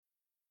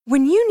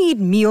When you need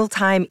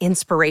mealtime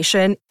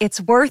inspiration,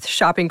 it's worth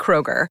shopping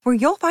Kroger, where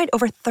you'll find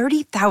over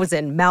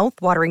 30,000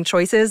 mouth-watering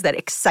choices that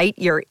excite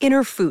your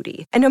inner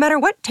foodie. And no matter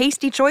what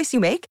tasty choice you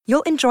make,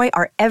 you'll enjoy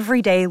our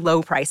everyday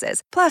low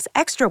prices, plus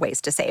extra ways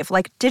to save,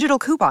 like digital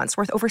coupons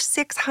worth over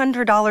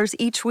 $600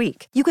 each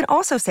week. You can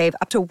also save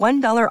up to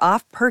 $1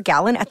 off per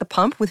gallon at the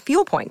pump with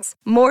fuel points.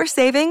 More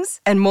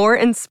savings and more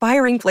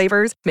inspiring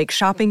flavors make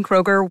shopping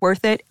Kroger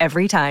worth it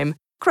every time.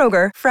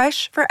 Kroger,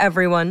 fresh for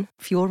everyone.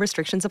 Fuel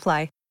restrictions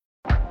apply.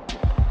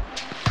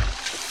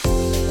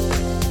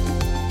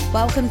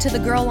 Welcome to the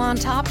Girl on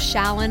Top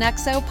Shallon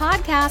XO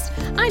podcast.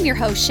 I'm your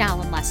host,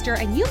 Shallon Lester,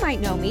 and you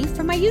might know me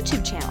from my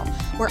YouTube channel,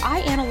 where I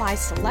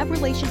analyze celeb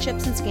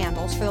relationships and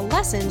scandals for the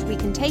lessons we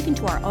can take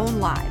into our own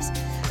lives.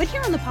 But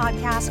here on the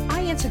podcast,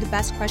 I answer the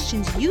best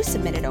questions you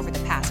submitted over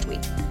the past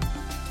week.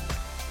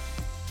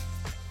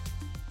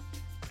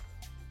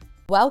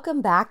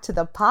 Welcome back to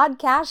the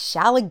podcast,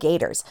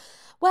 Shalligators.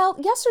 Well,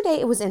 yesterday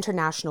it was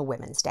International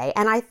Women's Day,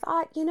 and I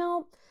thought,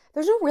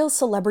 there's no real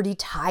celebrity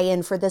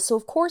tie-in for this, so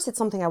of course it's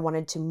something I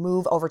wanted to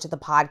move over to the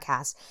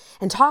podcast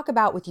and talk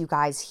about with you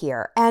guys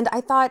here. And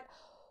I thought,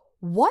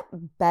 what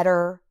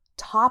better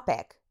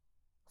topic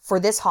for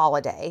this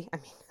holiday?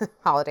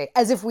 Holiday,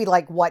 as if we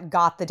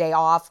got the day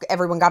off,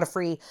 everyone got a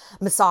free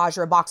massage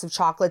or a box of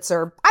chocolates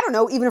or, I don't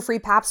know, even a free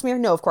pap smear?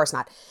 No, of course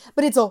not.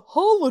 But it's a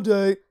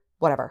holiday.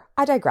 Whatever,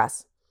 I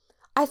digress.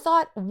 I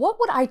thought, what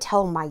would I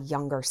tell my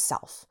younger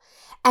self?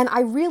 And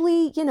I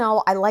really,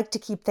 I like to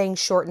keep things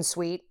short and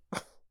sweet.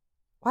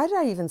 Why did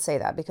I even say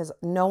that? Because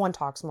no one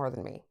talks more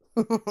than me.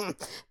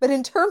 But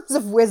in terms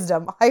of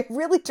wisdom, I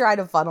really try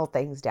to funnel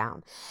things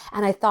down.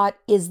 And I thought,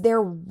 is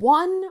there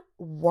one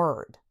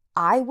word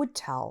I would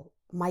tell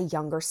my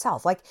younger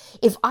self? Like,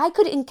 if I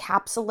could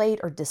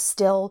encapsulate or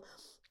distill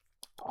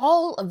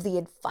all of the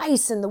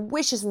advice and the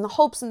wishes and the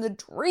hopes and the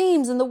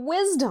dreams and the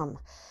wisdom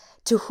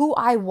to who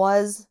I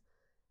was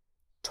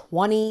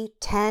 20,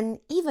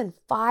 10, even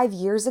 5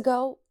 years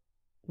ago,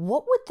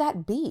 what would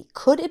that be?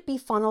 Could it be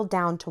funneled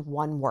down to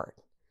one word?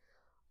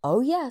 Oh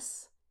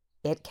yes,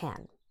 it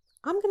can.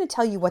 I'm going to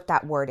tell you what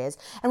that word is.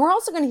 And we're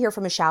also going to hear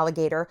from a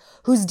Shalligator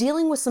who's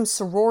dealing with some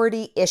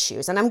sorority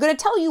issues. And I'm going to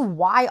tell you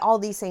why all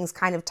these things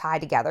kind of tie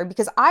together,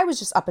 because I was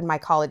just up in my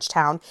college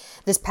town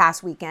this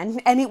past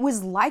weekend, and it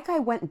was like I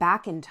went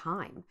back in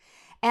time.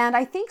 And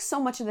I think so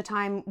much of the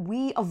time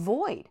we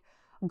avoid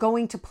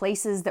going to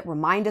places that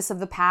remind us of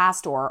the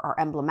past or are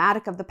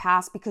emblematic of the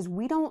past because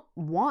we don't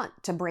want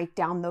to break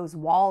down those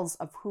walls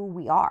of who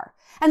we are.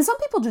 And some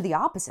people do the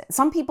opposite.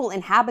 Some people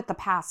inhabit the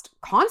past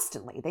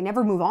constantly. They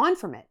never move on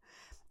from it.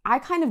 I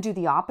kind of do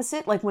the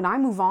opposite. Like when I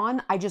move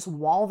on, I just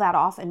wall that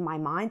off in my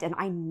mind and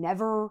I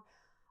never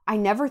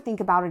think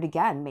about it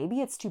again.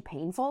 Maybe it's too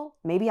painful.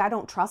 Maybe I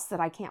don't trust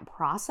that I can't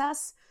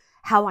process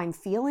how I'm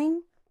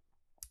feeling.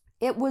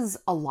 It was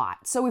a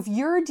lot. So if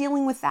you're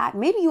dealing with that,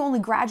 maybe you only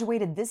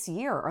graduated this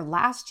year or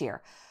last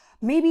year.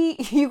 Maybe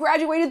you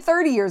graduated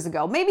 30 years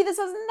ago. Maybe this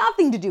has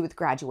nothing to do with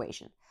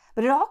graduation.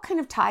 But it all kind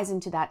of ties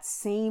into that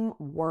same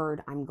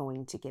word I'm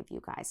going to give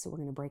you guys. So we're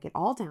going to break it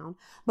all down.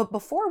 But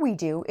before we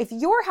do, if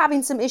you're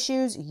having some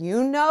issues,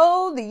 you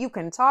know that you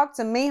can talk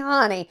to me,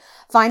 honey.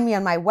 Find me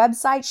on my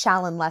website,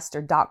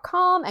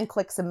 shallonlester.com, and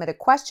click submit a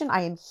question.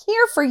 I am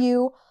here for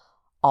you.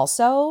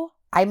 Also,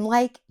 I'm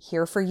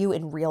here for you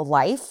in real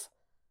life.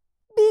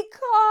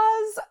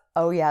 Because,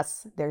 oh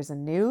yes, there's a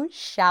new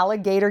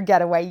Shalligator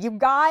getaway. You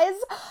guys,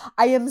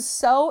 I am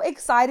so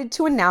excited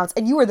to announce,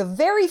 and you are the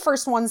very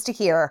first ones to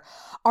hear,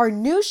 our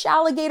new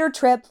Shalligator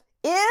trip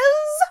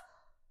is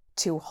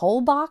to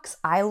Holbox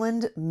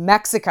Island,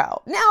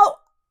 Mexico. Now,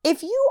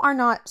 if you are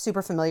not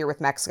super familiar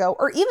with Mexico,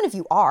 or even if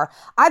you are,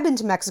 I've been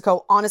to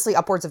Mexico, honestly,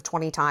 upwards of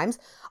 20 times.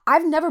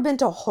 I've never been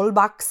to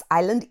Holbox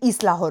Island,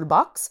 Isla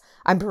Holbox.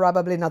 I'm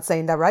probably not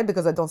saying that right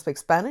because I don't speak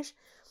Spanish.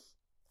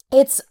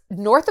 It's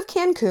north of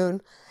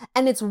Cancun,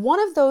 and it's one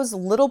of those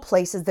little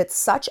places that's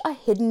such a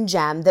hidden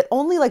gem that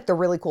only the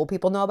really cool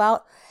people know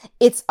about.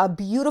 It's a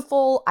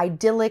beautiful,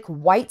 idyllic,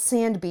 white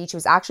sand beach. It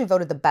was actually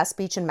voted the best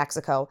beach in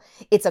Mexico.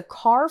 It's a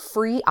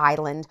car-free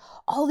island.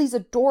 All these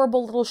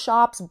adorable little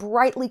shops,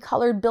 brightly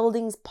colored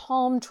buildings,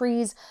 palm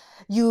trees.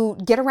 You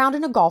get around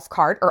in a golf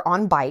cart or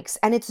on bikes,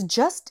 and it's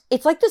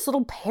like this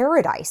little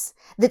paradise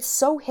that's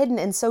so hidden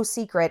and so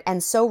secret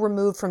and so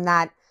removed from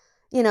that,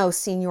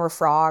 Señor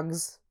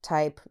Frogs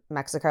type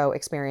Mexico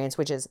experience,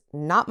 which is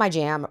not my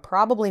jam,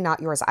 probably not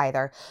yours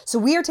either. So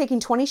we are taking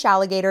 20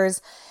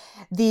 Shalligators.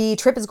 The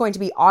trip is going to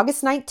be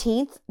August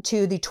 19th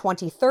to the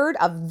 23rd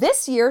of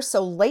this year,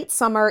 so late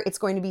summer. It's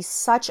going to be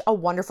such a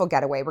wonderful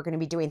getaway. We're going to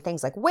be doing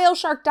things like whale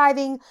shark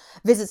diving,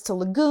 visits to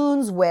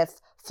lagoons with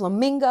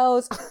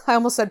flamingos. I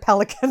almost said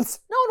pelicans.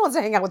 No one wants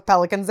to hang out with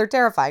pelicans. They're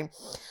terrifying.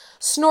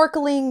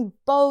 Snorkeling,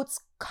 boats,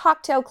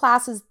 cocktail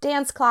classes,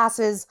 dance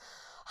classes,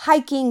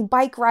 hiking,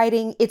 bike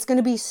riding. It's going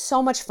to be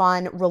so much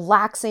fun,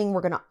 relaxing. We're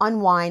going to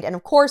unwind. And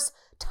of course,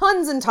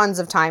 tons and tons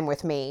of time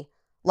with me.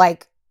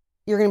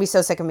 You're going to be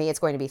so sick of me. It's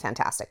going to be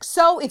fantastic.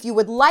 So if you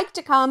would like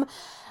to come,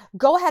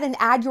 go ahead and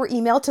add your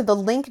email to the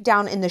link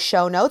down in the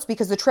show notes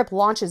because the trip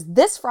launches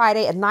this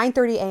Friday at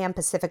 9:30 a.m.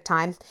 Pacific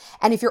time.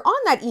 And if you're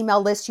on that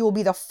email list, you will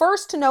be the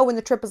first to know when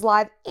the trip is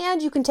live,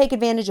 and you can take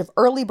advantage of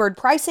early bird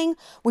pricing,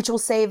 which will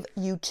save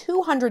you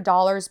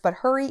 $200. But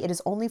hurry, it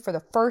is only for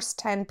the first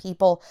 10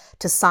 people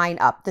to sign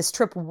up. This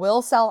trip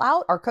will sell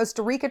out. Our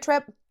Costa Rica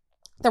trip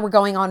that we're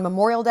going on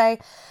Memorial Day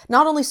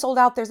not only sold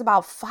out, there's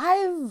about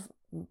five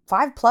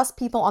plus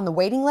people on the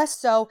waiting list.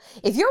 So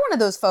if you're one of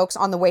those folks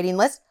on the waiting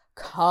list,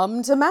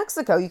 come to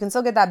Mexico. You can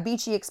still get that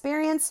beachy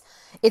experience.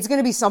 It's going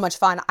to be so much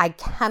fun. I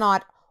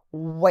cannot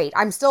wait.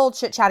 I'm still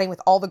chit-chatting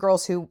with all the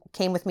girls who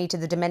came with me to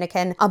the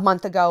Dominican a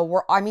month ago.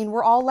 We're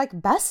all like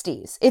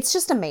besties. It's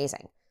just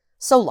amazing.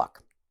 So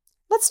look,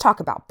 let's talk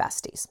about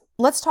besties.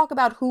 Let's talk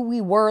about who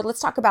we were.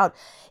 Let's talk about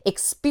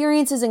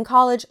experiences in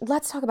college.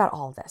 Let's talk about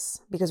all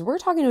this because we're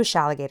talking to a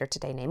Shaligator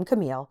today named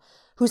Camille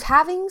who's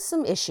having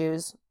some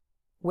issues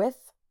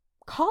with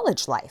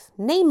college life,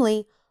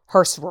 namely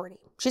her sorority.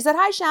 She said,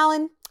 "Hi,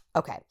 Shalyn.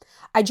 Okay,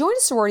 I joined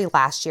a sorority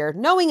last year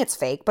knowing it's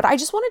fake, but I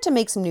just wanted to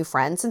make some new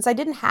friends since I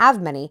didn't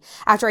have many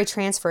after I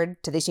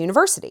transferred to this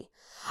university.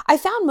 I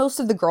found most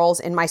of the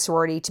girls in my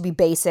sorority to be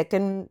basic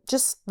and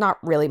just not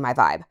really my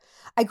vibe.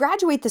 I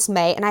graduate this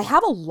May and I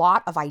have a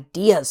lot of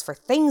ideas for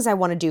things I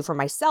want to do for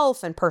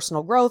myself and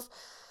personal growth,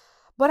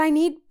 but I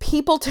need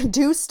people to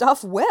do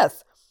stuff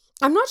with.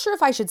 I'm not sure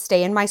if I should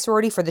stay in my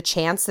sorority for the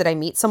chance that I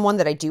meet someone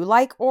that I do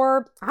like,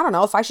 or I don't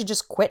know if I should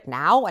just quit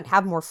now and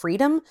have more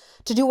freedom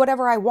to do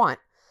whatever I want.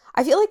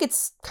 I feel like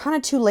it's kind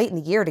of too late in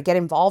the year to get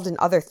involved in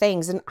other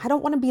things, and I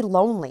don't want to be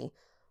lonely.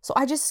 So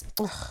I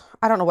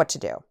don't know what to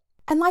do."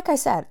 And like I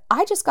said,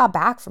 I just got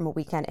back from a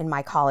weekend in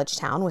my college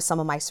town with some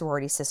of my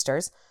sorority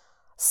sisters,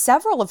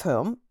 several of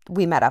whom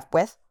we met up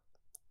with.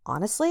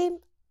 Honestly,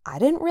 I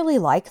didn't really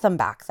like them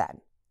back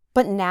then.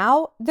 But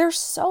now they're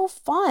so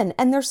fun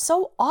and they're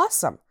so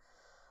awesome.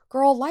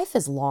 Girl, life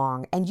is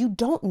long and you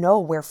don't know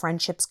where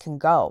friendships can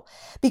go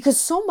because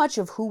so much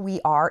of who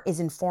we are is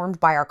informed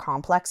by our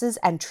complexes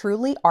and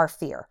truly our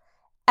fear.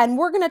 And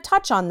we're going to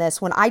touch on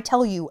this when I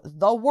tell you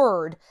the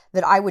word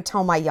that I would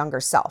tell my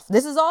younger self.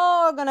 This is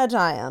all going to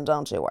tie in,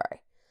 don't you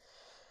worry.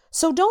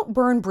 So don't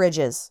burn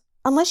bridges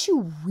unless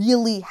you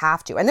really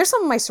have to. And there's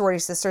some of my sorority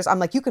sisters, I'm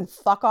like, you can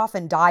fuck off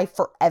and die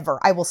forever.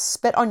 I will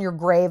spit on your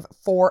grave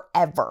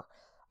forever.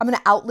 I'm going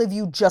to outlive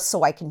you just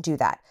so I can do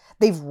that.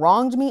 They've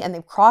wronged me and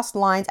they've crossed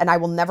lines and I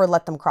will never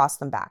let them cross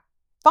them back.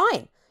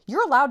 Fine,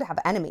 you're allowed to have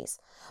enemies.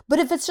 But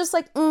if it's just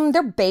like,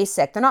 they're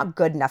basic, they're not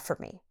good enough for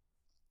me.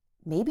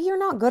 Maybe you're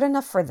not good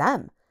enough for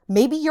them.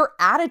 Maybe your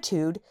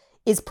attitude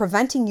is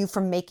preventing you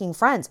from making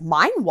friends.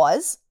 Mine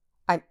was.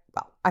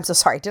 I'm so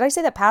sorry. Did I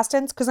say that past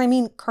tense? Because I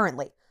mean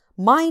currently.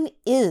 Mine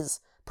is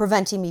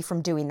preventing me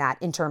from doing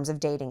that in terms of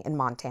dating in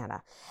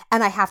Montana.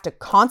 And I have to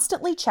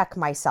constantly check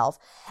myself.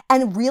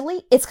 And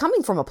really, it's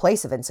coming from a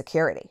place of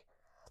insecurity.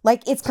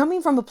 Like, it's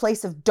coming from a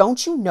place of,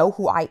 don't you know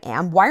who I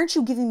am? Why aren't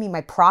you giving me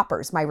my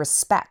propers, my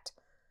respect?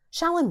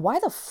 Shalyn, why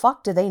the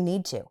fuck do they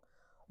need to?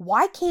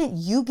 Why can't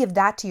you give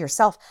that to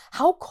yourself?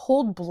 How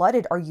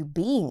cold-blooded are you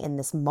being in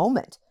this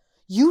moment?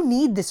 You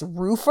need this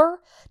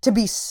roofer to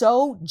be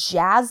so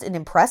jazzed and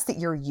impressed that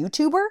you're a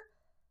YouTuber?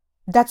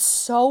 That's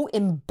so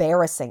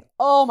embarrassing.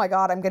 Oh my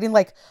God, I'm getting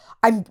like,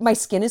 my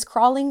skin is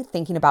crawling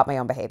thinking about my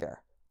own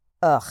behavior.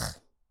 Ugh,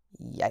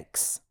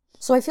 yikes.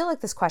 So I feel like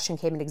this question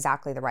came at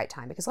exactly the right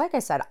time because like I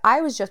said,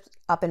 I was just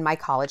up in my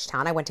college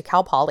town. I went to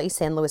Cal Poly,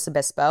 San Luis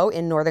Obispo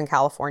in Northern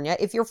California.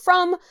 If you're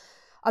from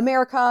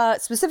America,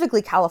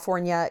 specifically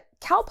California,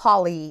 Cal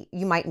Poly,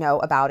 you might know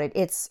about it.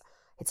 It's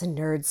a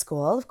nerd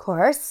school, of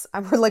course.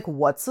 We're like,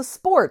 what's a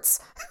sports?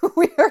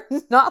 We are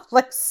not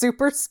like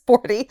super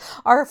sporty.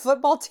 Our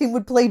football team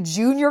would play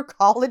junior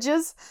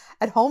colleges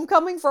at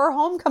homecoming for our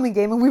homecoming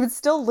game and we would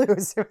still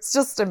lose. It was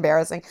just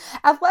embarrassing.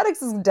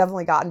 Athletics has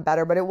definitely gotten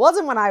better, but it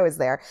wasn't when I was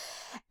there.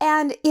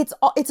 And it's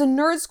a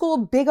nerd school,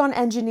 big on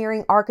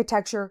engineering,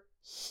 architecture,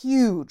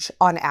 huge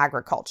on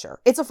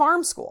agriculture. It's a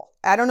farm school.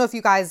 I don't know if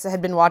you guys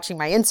had been watching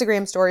my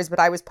Instagram stories, but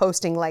I was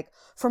posting like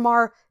from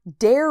our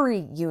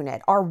dairy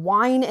unit, our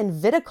wine and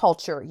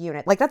viticulture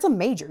unit. Like that's a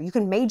major. You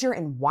can major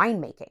in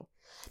winemaking.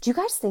 Do you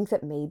guys think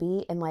that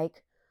maybe in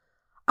like,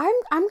 I'm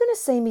going to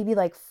say maybe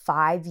like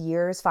 5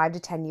 to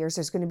 10 years,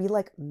 there's going to be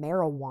like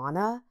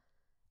marijuana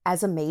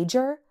as a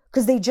major?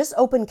 Because they just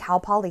opened Cal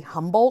Poly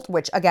Humboldt,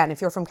 which again, if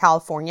you're from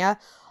California,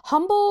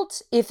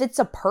 Humboldt, if it's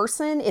a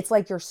person, it's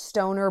like your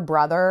stoner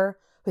brother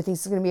who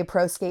thinks he's going to be a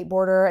pro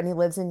skateboarder and he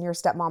lives in your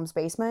stepmom's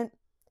basement.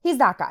 He's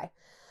that guy.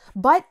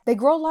 But they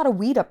grow a lot of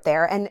weed up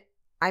there. And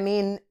I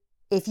mean,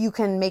 if you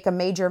can make a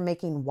major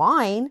making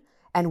wine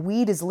and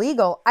weed is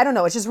legal, I don't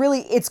know. It's just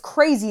really, it's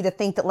crazy to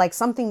think that like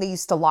something they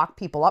used to lock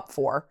people up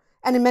for,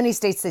 and in many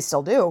states they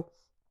still do,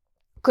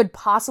 could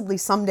possibly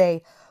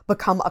someday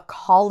become a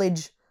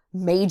college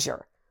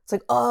major. It's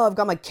like, oh, I've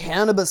got my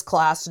cannabis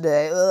class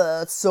today.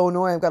 Ugh, it's so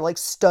annoying. I've got to like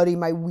study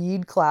my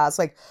weed class,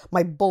 like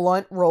my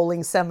blunt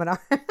rolling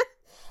seminar.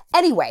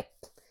 Anyway,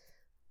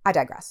 I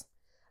digress.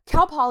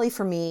 Cal Poly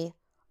for me,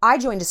 I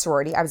joined a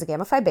sorority. I was a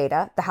Gamma Phi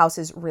Beta. The house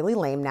is really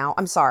lame now.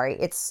 I'm sorry.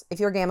 If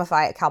you're a Gamma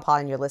Phi at Cal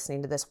Poly and you're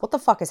listening to this, what the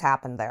fuck has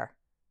happened there?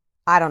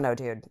 I don't know,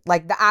 dude.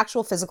 Like the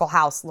actual physical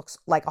house looks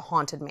like a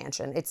haunted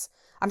mansion.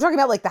 I'm talking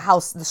about like the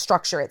house, the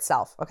structure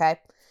itself. Okay.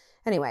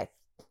 Anyway,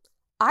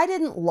 I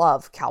didn't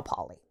love Cal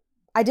Poly.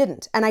 I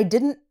didn't. And I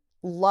didn't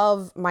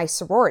love my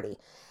sorority.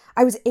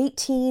 I was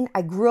 18.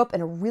 I grew up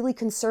in a really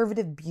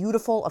conservative,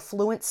 beautiful,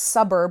 affluent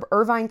suburb,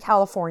 Irvine,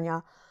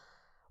 California.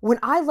 When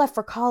I left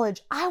for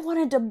college, I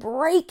wanted to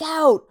break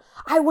out.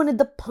 I wanted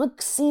the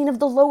punk scene of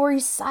the Lower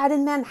East Side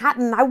in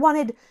Manhattan. I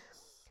wanted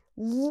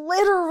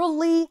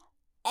literally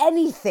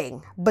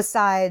anything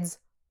besides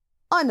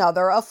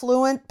another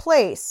affluent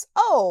place.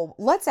 Oh,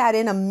 let's add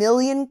in 1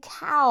 million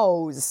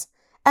cows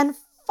and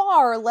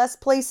far less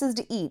places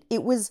to eat.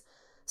 It was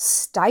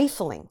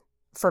stifling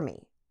for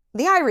me.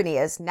 The irony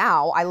is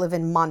now I live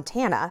in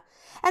Montana,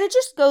 and it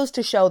just goes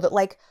to show that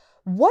like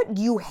what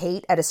you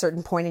hate at a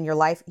certain point in your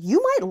life,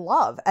 you might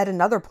love at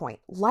another point.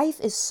 Life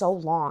is so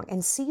long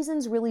and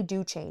seasons really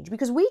do change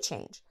because we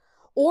change.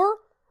 Or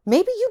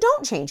maybe you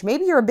don't change.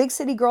 Maybe you're a big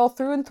city girl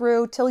through and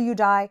through till you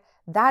die.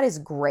 That is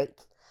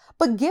great.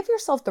 But give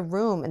yourself the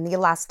room and the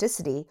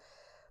elasticity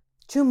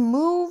to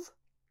move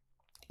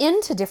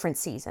into different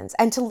seasons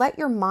and to let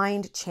your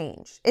mind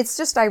change. It's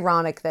just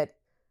ironic that,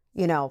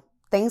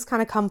 things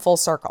kind of come full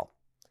circle.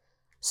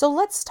 So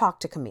let's talk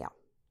to Camille.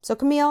 So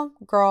Camille,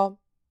 girl,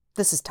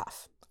 this is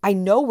tough. I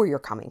know where you're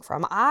coming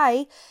from.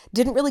 I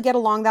didn't really get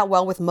along that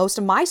well with most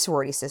of my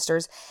sorority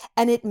sisters,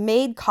 and it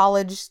made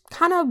college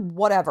kind of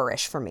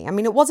whatever-ish for me. I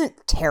mean, it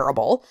wasn't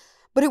terrible,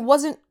 but it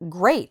wasn't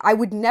great. I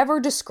would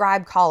never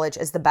describe college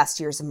as the best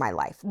years of my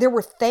life. There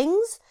were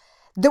things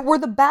that were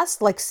the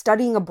best, like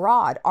studying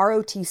abroad,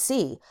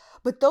 ROTC,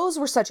 but those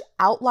were such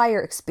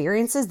outlier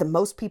experiences that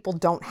most people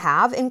don't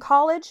have in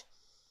college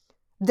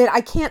that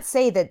I can't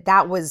say that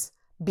that was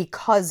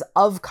because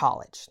of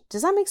college.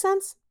 Does that make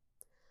sense?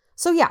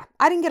 So yeah,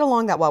 I didn't get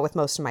along that well with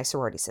most of my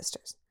sorority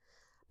sisters.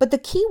 But the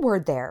key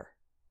word there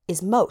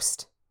is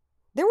most.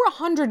 There were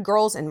 100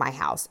 girls in my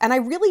house, and I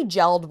really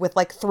gelled with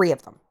like 3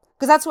 of them,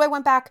 because that's who I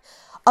went back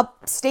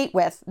upstate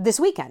with this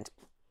weekend.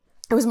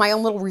 It was my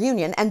own little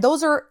reunion, and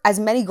those are as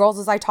many girls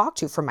as I talked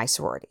to from my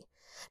sorority.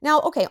 Now,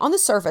 okay, on the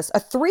surface,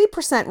 a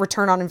 3%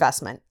 return on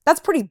investment,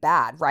 that's pretty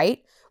bad,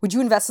 right? Would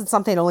you invest in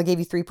something that only gave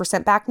you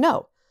 3% back?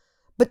 No.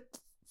 But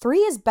 3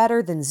 is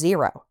better than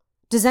 0.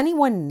 Does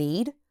anyone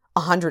need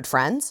 100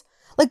 friends?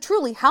 Like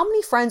truly, how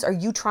many friends are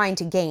you trying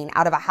to gain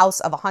out of a house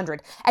of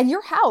 100? And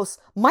your house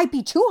might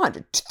be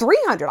 200,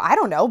 300, I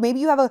don't know. Maybe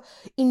you have an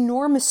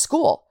enormous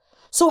school.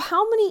 So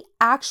how many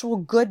actual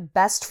good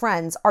best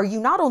friends are you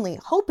not only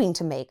hoping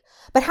to make,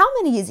 but how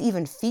many is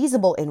even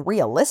feasible and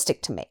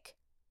realistic to make?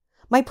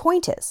 My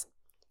point is,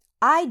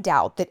 I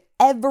doubt that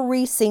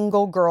every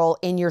single girl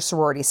in your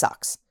sorority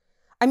sucks.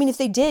 I mean, if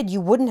they did, you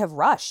wouldn't have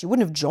rushed. You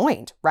wouldn't have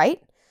joined,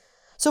 right?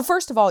 So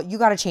first of all, you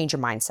got to change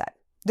your mindset.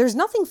 There's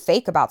nothing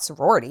fake about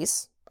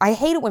sororities. I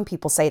hate it when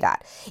people say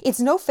that. It's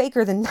no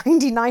faker than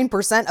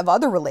 99% of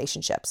other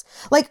relationships.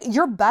 Like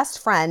your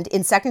best friend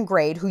in 2nd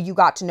grade who you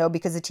got to know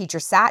because the teacher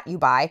sat you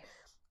by,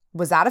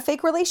 was that a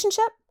fake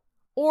relationship?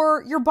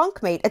 Or your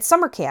bunkmate at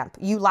summer camp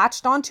you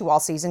latched onto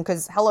all season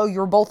because, hello, you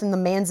were both in the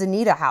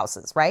Manzanita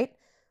houses, right?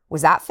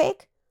 Was that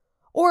fake?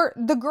 Or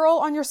the girl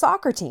on your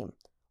soccer team?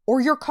 Or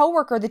your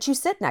coworker that you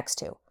sit next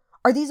to?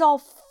 Are these all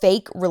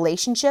fake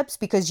relationships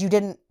because you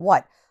didn't,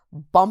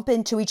 bump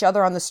into each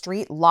other on the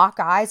street, lock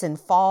eyes, and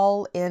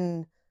fall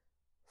in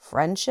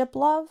friendship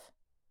love?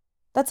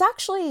 That's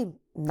actually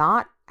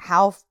not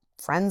how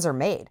friends are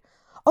made.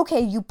 Okay,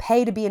 you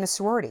pay to be in a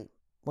sorority.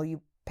 Well, you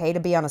pay to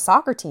be on a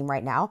soccer team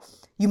right now.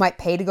 You might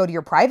pay to go to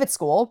your private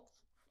school.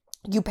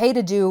 You pay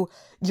to do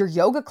your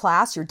yoga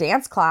class, your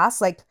dance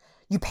class. Like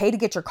you pay to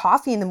get your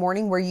coffee in the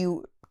morning where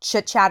you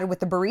chit-chatted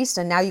with the barista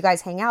and now you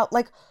guys hang out.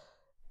 Like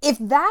if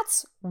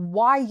that's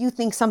why you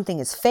think something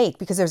is fake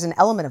because there's an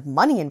element of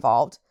money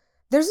involved,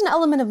 there's an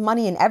element of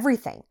money in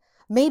everything.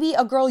 Maybe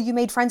a girl you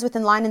made friends with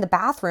in line in the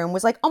bathroom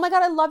was like, oh my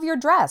God, I love your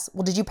dress.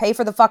 Well, did you pay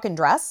for the fucking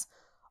dress?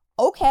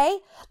 Okay,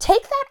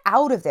 take that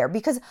out of there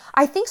because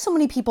I think so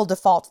many people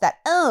default to that,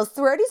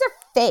 sororities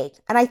are fake.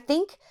 And I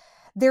think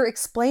they're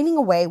explaining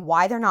away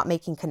why they're not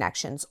making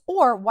connections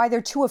or why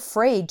they're too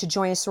afraid to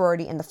join a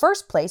sorority in the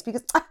first place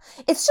because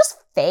it's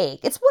just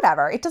fake. It's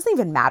whatever. It doesn't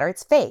even matter.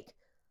 It's fake.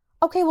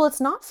 Okay, well, it's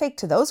not fake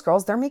to those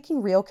girls. They're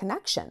making real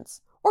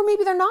connections. Or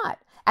maybe they're not.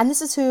 And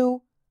this is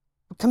who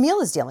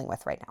Camille is dealing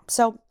with right now.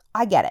 So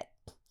I get it.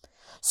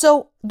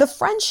 So the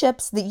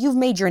friendships that you've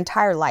made your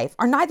entire life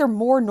are neither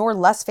more nor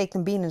less fake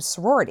than being in a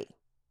sorority.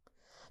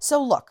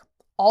 So look,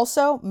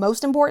 also,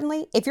 most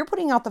importantly, if you're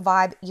putting out the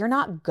vibe, you're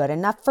not good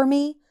enough for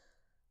me,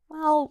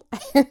 well,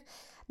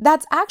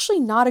 that's actually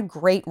not a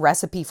great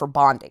recipe for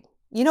bonding.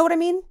 You know what I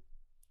mean?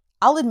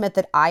 I'll admit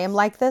that I am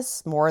like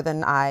this more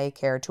than I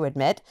care to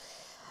admit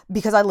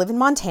because I live in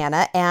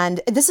Montana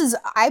and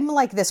I'm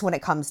like this when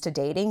it comes to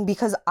dating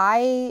because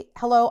I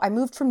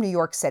moved from New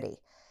York City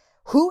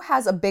Who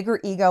has a bigger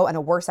ego and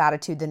a worse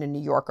attitude than a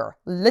New Yorker?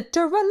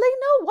 Literally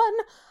no one.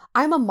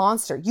 I'm a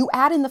monster. You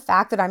add in the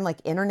fact that I'm like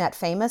internet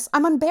famous,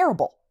 I'm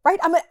unbearable, right?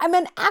 I'm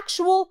an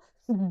actual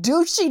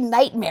douchey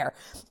nightmare.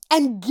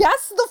 And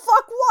guess the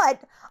fuck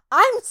what?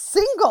 I'm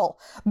single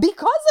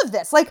because of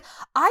this. Like,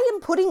 I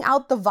am putting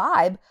out the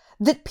vibe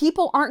that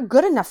people aren't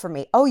good enough for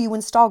me. Oh, you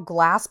install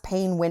glass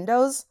pane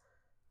windows?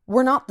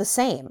 We're not the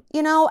same,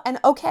 you know? And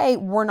okay,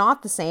 we're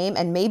not the same.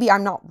 And maybe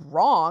I'm not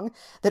wrong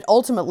that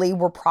ultimately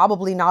we're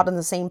probably not on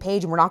the same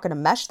page and we're not going to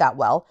mesh that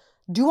well.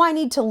 Do I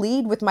need to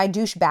lead with my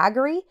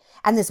douchebaggery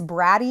and this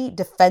bratty,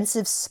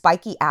 defensive,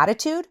 spiky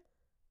attitude?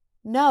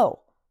 No,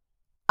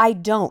 I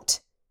don't.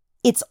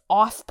 It's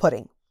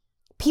off-putting.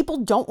 People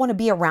don't want to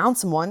be around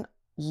someone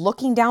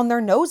looking down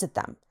their nose at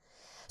them.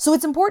 So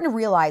it's important to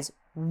realize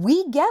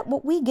we get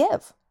what we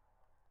give.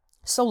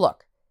 So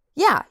look,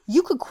 yeah,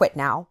 you could quit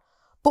now,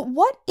 but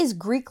what is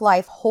Greek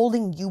life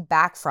holding you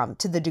back from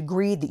to the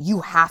degree that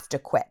you have to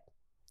quit?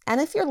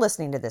 And if you're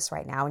listening to this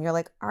right now and you're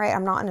like, all right,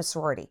 I'm not in a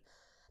sorority,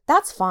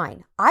 that's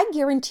fine. I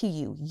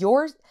guarantee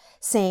you're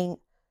saying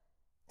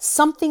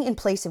something in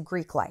place of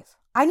Greek life.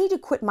 I need to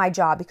quit my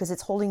job because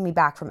it's holding me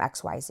back from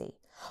XYZ.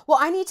 Well,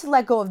 I need to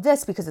let go of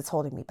this because it's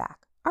holding me back.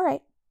 All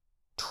right,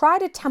 try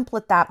to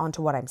template that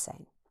onto what I'm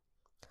saying.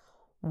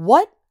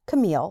 What,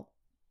 Camille,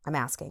 I'm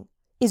asking,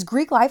 is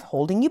Greek life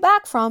holding you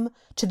back from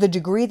to the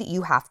degree that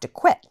you have to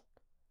quit?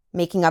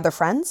 Making other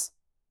friends?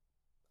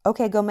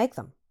 Okay, go make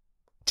them.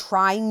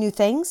 Trying new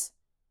things?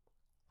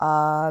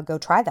 Go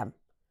try them.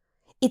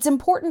 It's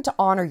important to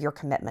honor your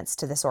commitments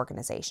to this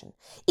organization.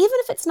 Even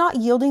if it's not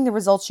yielding the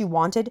results you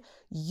wanted,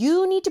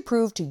 you need to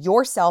prove to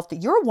yourself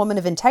that you're a woman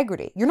of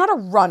integrity. You're not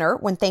a runner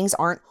when things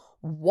aren't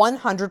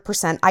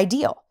 100%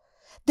 ideal.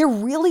 There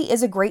really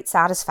is a great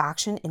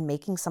satisfaction in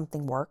making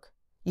something work.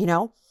 You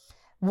know,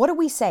 what do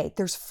we say?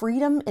 There's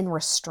freedom in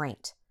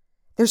restraint.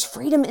 There's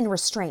freedom in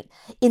restraint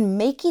in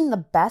making the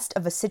best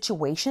of a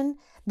situation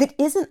that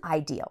isn't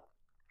ideal.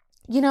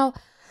 You know,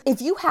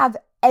 if you have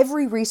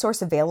every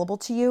resource available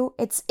to you,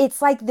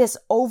 it's like this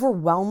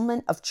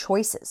overwhelmment of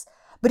choices.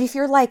 But if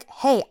you're like,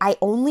 hey, I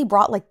only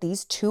brought like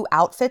these 2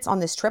 outfits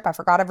on this trip, I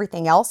forgot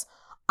everything else,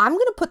 I'm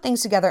going to put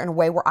things together in a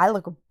way where I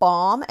look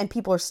bomb and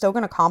people are still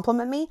going to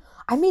compliment me.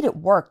 I made it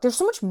work. There's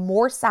so much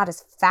more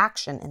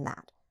satisfaction in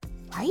that,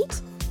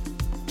 right?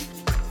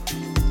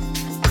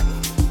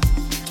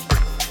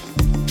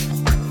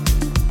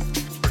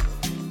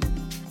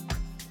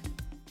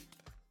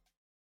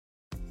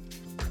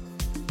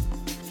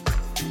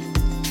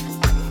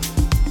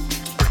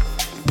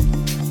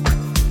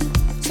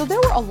 So there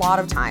were a lot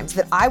of times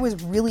that I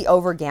was really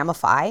over Gamma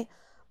Phi,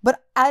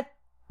 but at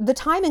the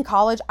time in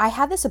college, I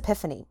had this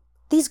epiphany.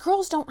 These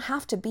girls don't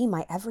have to be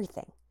my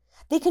everything.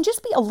 They can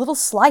just be a little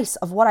slice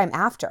of what I'm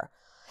after.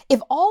 If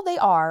all they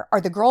are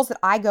the girls that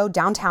I go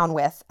downtown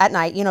with at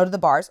night, you know, to the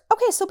bars,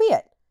 okay, so be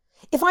it.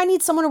 If I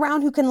need someone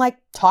around who can like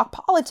talk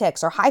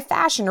politics or high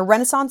fashion or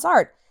Renaissance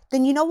art,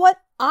 then you know what?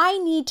 I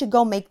need to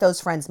go make those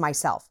friends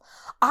myself.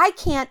 I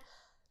can't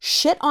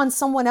shit on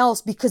someone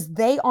else because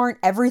they aren't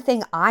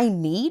everything I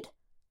need.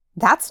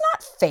 That's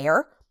not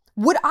fair.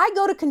 Would I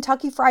go to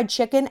Kentucky Fried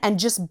Chicken and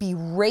just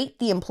berate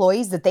the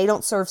employees that they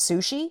don't serve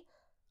sushi?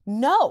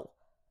 No.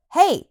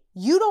 Hey,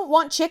 you don't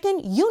want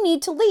chicken? You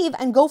need to leave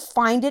and go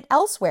find it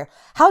elsewhere.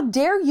 How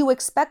dare you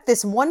expect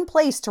this one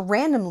place to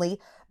randomly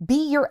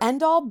be your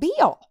end-all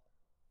be-all?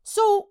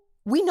 So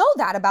we know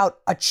that about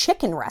a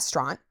chicken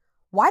restaurant.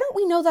 Why don't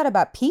we know that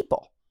about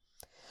people?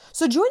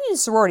 So joining a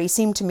sorority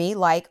seemed to me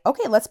like,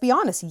 okay, let's be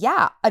honest.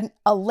 Yeah,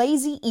 a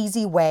lazy,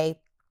 easy way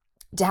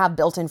to have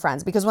built-in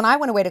friends. Because when I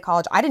went away to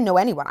college, I didn't know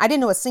anyone. I didn't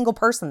know a single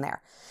person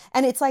there.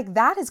 And it's like,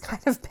 that has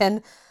kind of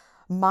been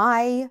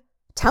my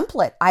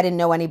template. I didn't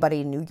know anybody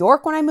in New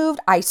York when I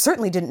moved. I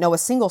certainly didn't know a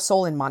single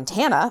soul in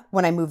Montana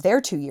when I moved there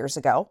 2 years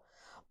ago.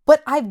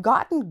 But I've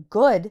gotten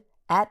good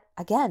at,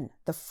 again,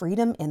 the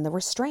freedom in the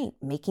restraint,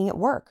 making it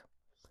work.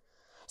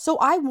 So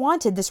I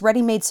wanted this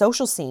ready-made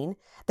social scene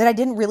that I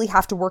didn't really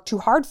have to work too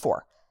hard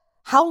for.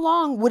 How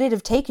long would it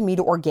have taken me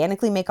to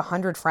organically make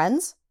 100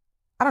 friends?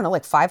 I don't know,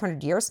 like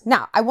 500 years?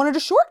 No, I wanted a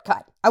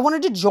shortcut. I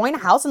wanted to join a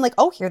house and like,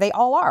 oh, here they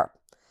all are.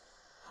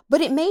 But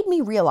it made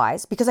me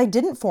realize, because I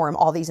didn't form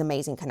all these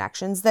amazing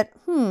connections, that,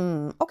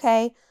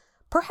 okay,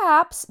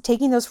 perhaps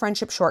taking those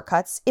friendship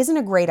shortcuts isn't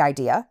a great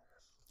idea.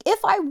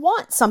 If I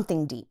want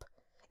something deep,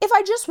 if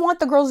I just want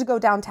the girls to go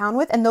downtown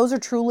with, and those are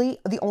truly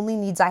the only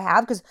needs I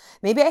have, because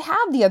maybe I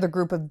have the other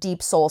group of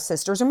deep soul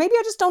sisters, or maybe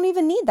I just don't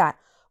even need that.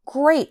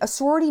 Great, a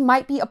sorority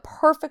might be a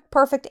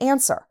perfect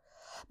answer.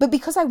 But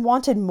because I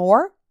wanted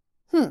more,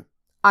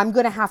 I'm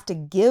going to have to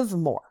give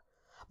more.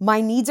 My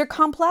needs are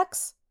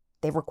complex.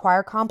 They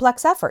require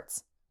complex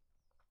efforts.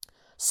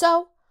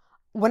 So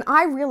when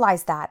I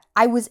realized that,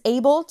 I was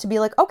able to be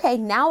like, okay,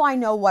 now I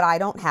know what I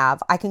don't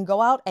have. I can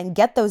go out and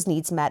get those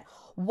needs met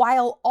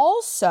while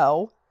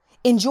also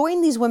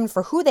enjoying these women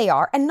for who they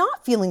are and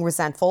not feeling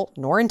resentful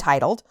nor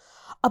entitled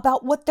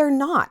about what they're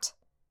not.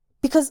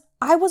 Because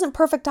I wasn't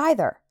perfect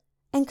either.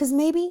 And because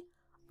maybe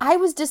I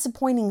was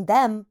disappointing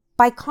them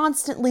by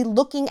constantly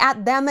looking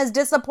at them as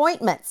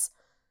disappointments.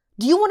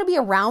 Do you want to be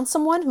around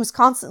someone who's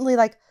constantly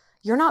like,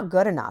 you're not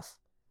good enough.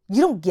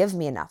 You don't give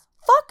me enough.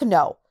 Fuck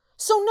no.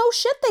 So no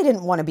shit they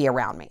didn't want to be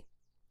around me.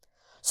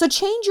 So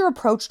change your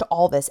approach to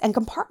all this and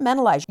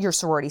compartmentalize your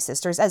sorority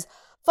sisters as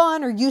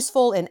fun or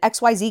useful in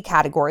XYZ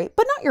category,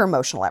 but not your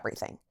emotional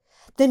everything.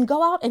 Then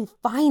go out and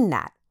find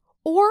that.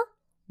 Or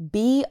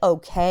be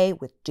okay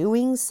with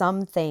doing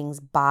some things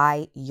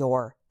by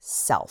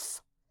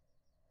yourself.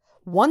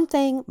 One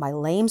thing my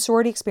lame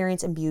sorority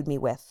experience imbued me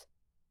with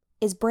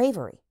is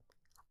bravery.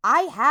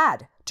 I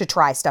had to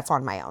try stuff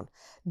on my own.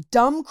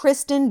 Dumb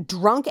Kristen,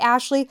 drunk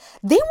Ashley,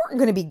 they weren't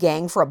going to be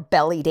gang for a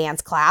belly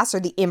dance class or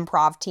the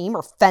improv team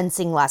or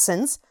fencing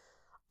lessons.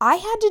 I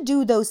had to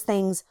do those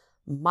things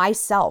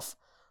myself.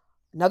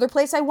 Another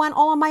place I went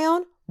all on my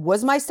own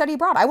was my study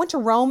abroad. I went to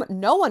Rome.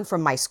 No one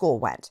from my school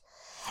went.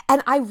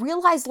 And I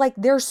realized like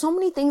there's so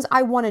many things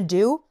I want to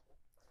do.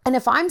 And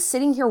if I'm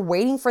sitting here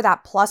waiting for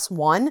that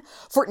 +1,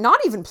 for not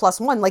even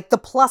 +1, like the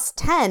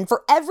 +10,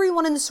 for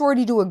everyone in the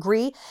sorority to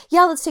agree,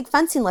 yeah, let's take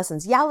fencing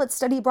lessons. Yeah, let's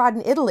study abroad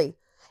in Italy.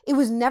 It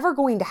was never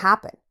going to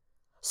happen.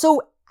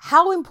 So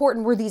how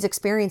important were these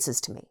experiences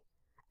to me?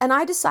 And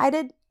I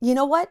decided, you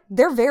know what?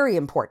 They're very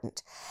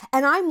important.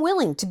 And I'm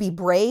willing to be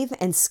brave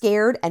and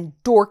scared and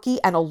dorky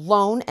and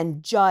alone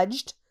and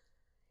judged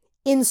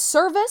in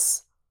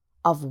service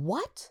of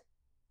what?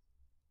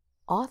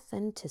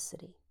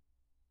 Authenticity.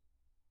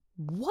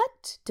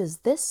 What does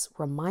this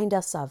remind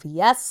us of?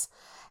 Yes,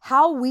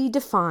 how we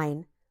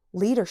define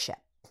leadership.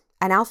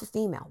 An alpha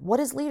female. What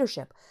is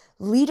leadership?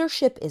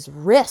 Leadership is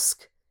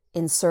risk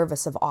in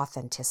service of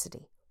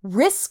authenticity.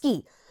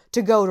 Risky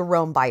to go to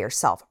Rome by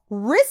yourself.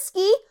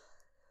 Risky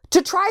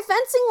to try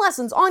fencing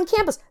lessons on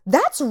campus.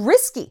 That's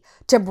risky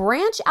to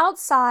branch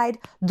outside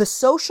the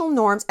social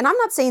norms. And I'm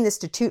not saying this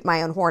to toot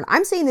my own horn.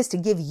 I'm saying this to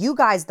give you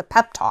guys the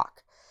pep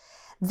talk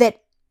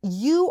that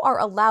you are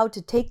allowed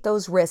to take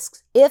those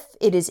risks if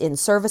it is in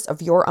service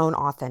of your own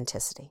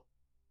authenticity.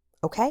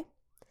 Okay?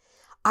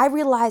 I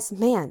realized,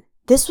 man,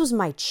 this was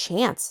my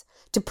chance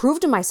to prove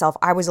to myself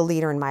I was a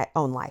leader in my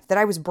own life, that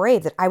I was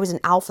brave, that I was an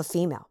alpha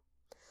female.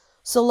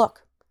 So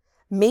look,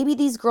 maybe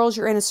these girls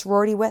you're in a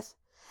sorority with,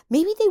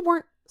 maybe they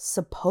weren't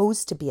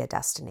supposed to be a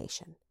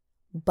destination,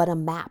 but a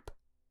map.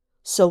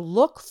 So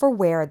look for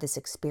where this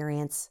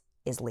experience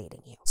is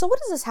leading you. So what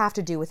does this have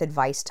to do with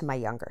advice to my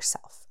younger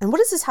self? And what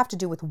does this have to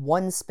do with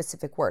one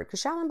specific word?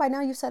 Because Shalyn, by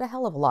now you've said a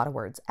hell of a lot of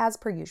words, as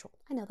per usual.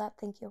 I know that,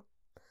 thank you.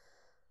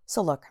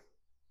 So look,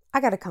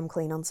 I gotta come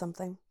clean on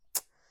something.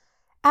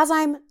 As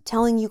I'm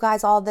telling you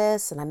guys all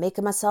this and I'm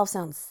making myself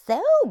sound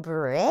so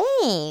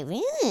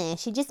brave,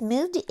 she just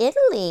moved to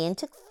Italy and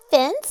took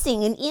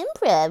fencing and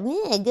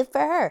improv, good for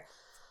her.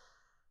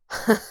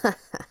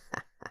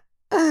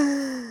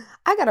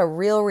 I got a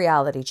real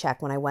reality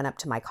check when I went up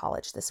to my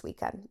college this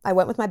weekend. I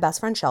went with my best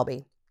friend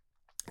Shelby,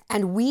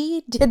 and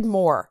we did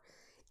more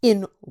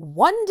in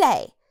one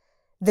day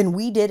than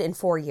we did in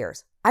 4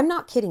 years. I'm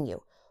not kidding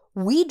you.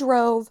 We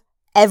drove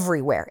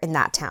everywhere in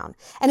that town.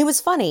 And it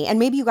was funny, and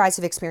maybe you guys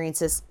have experienced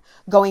this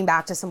going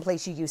back to some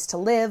place you used to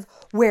live,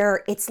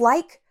 where it's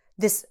like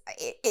this,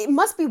 it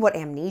must be what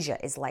amnesia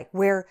is like,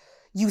 where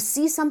you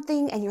see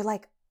something and you're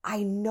like,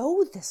 I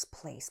know this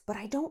place, but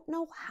I don't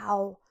know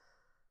how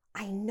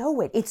I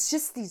know it. It's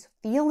just these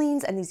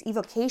feelings and these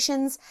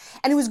evocations.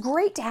 And it was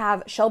great to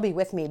have Shelby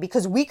with me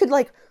because we could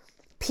like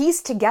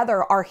piece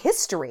together our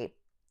history.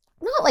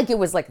 Not like it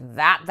was like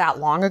that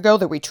long ago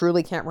that we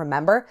truly can't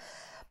remember,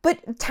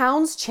 but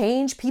towns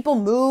change, people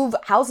move,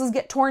 houses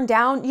get torn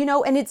down,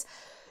 and it's,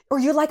 or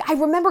you're like, I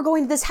remember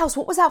going to this house.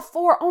 What was that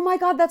for? Oh my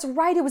God, that's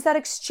right. It was that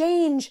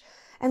exchange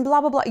and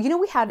blah, blah, blah.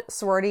 We had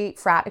sorority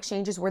frat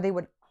exchanges where they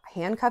would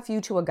handcuff you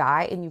to a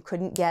guy and you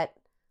couldn't get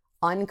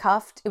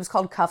uncuffed. It was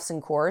called Cuffs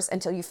and Cores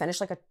until you finished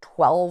like a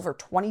 12 or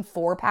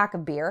 24 pack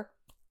of beer.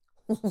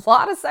 A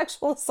lot of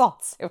sexual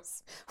assaults. It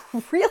was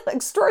real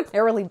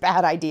extraordinarily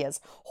bad ideas.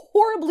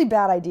 Horribly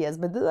bad ideas,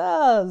 but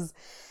those,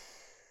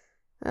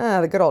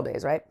 the good old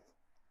days, right?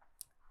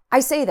 I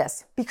say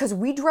this because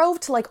we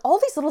drove to like all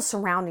these little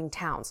surrounding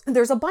towns.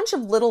 There's a bunch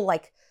of little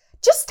like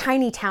just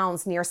tiny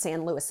towns near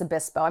San Luis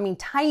Obispo. I mean,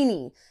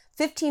 tiny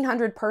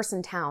 1,500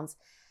 person towns.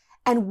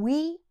 And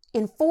we,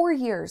 in 4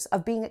 years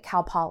of being at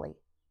Cal Poly,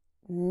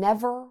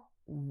 never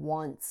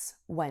once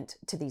went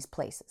to these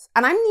places.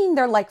 And I mean,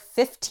 they're like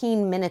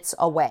 15 minutes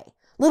away.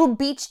 Little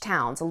beach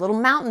towns, a little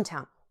mountain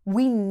town.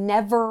 We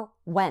never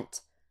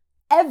went,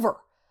 ever.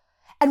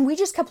 And we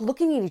just kept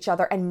looking at each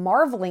other and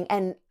marveling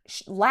and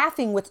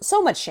laughing with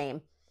so much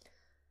shame.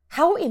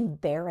 How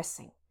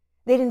embarrassing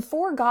that in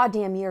 4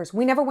 goddamn years,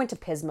 we never went to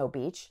Pismo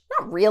Beach.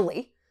 Not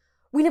really.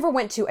 We never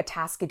went to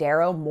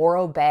Atascadero,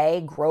 Morro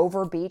Bay,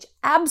 Grover Beach.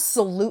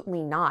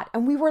 Absolutely not.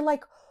 And we were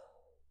like,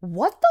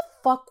 what the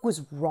fuck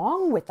was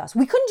wrong with us?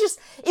 We couldn't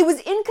it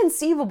was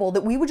inconceivable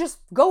that we would just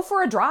go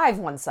for a drive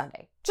one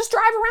Sunday. Just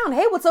drive around.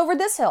 Hey, what's over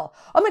this hill?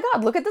 Oh my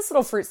God, look at this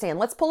little fruit stand.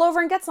 Let's pull over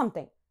and get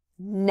something.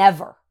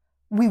 Never.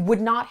 We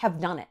would not have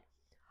done it.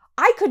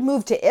 I could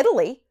move to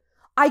Italy.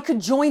 I could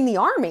join the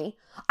army.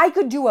 I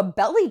could do a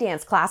belly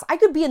dance class. I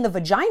could be in the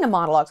vagina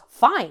monologues.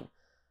 Fine.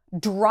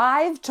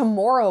 Drive to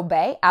Morro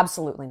Bay?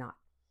 Absolutely not.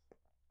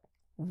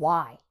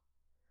 Why?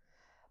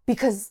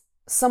 Because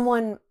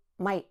someone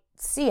might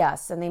see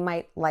us and they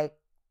might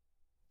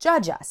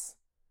judge us.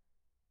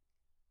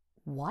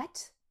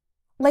 What?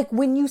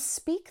 When you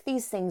speak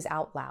these things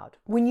out loud,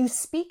 when you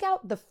speak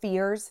out the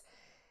fears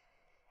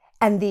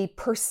and the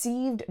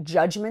perceived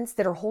judgments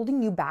that are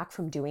holding you back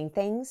from doing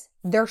things,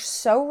 they're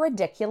so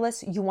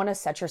ridiculous, you want to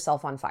set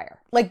yourself on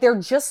fire. They're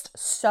just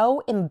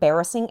so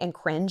embarrassing and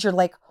cringe. You're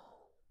like,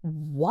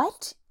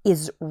 what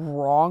is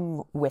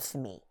wrong with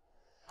me?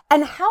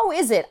 And how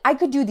is it I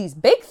could do these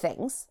big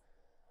things,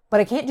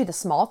 but I can't do the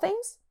small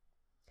things?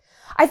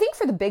 I think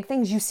for the big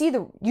things, you see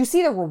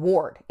the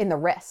reward in the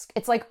risk.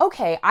 It's like,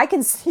 okay, I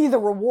can see the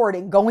reward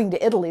in going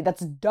to Italy.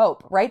 That's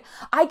dope, right?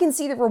 I can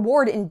see the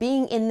reward in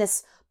being in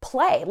this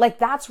play.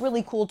 That's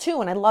really cool too.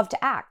 And I love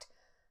to act.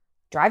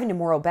 Driving to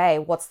Morro Bay,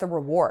 what's the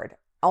reward?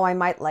 Oh, I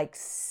might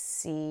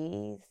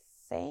see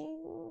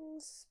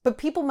things, but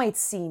people might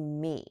see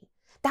me.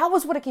 That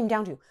was what it came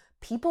down to.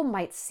 People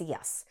might see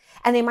us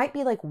and they might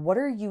be like, what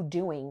are you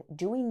doing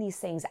these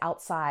things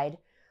outside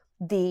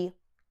the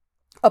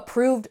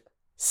approved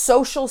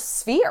social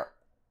sphere?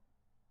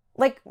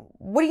 What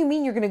do you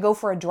mean you're going to go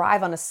for a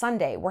drive on a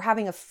Sunday? We're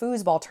having a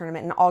foosball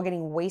tournament and all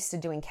getting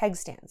wasted doing keg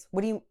stands.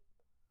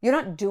 You're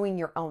not doing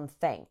your own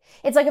thing.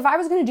 It's like if I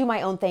was going to do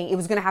my own thing, it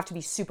was going to have to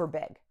be super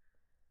big.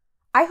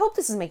 I hope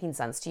this is making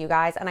sense to you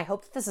guys, and I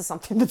hope that this is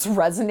something that's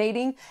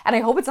resonating, and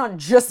I hope it's not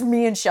just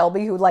me and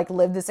Shelby who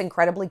lived this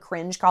incredibly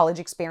cringe college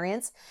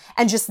experience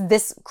and just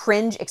this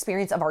cringe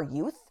experience of our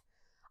youth.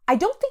 I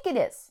don't think it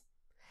is.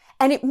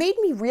 And it made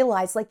me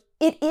realize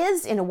it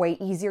is in a way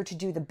easier to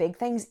do the big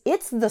things.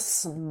 It's the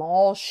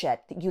small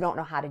shit that you don't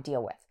know how to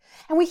deal with.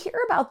 And we hear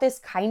about this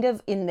kind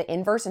of in the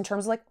inverse in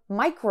terms of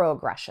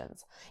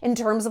microaggressions, in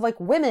terms of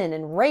women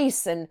and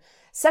race and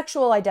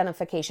sexual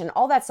identification,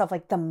 all that stuff,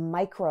 the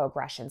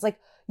microaggressions.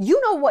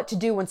 You know what to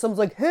do when someone's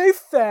like, hey,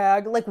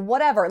 fag,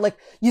 whatever,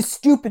 you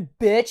stupid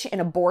bitch in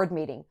a board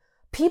meeting.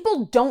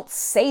 People don't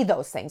say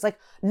those things.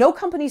 No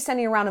company's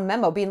sending around a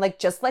memo being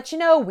just let you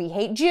know, we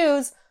hate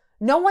Jews.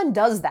 No one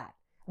does that.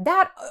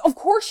 That, of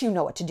course, you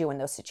know what to do in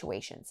those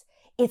situations.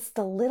 It's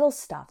the little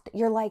stuff that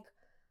you're like,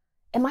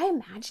 am I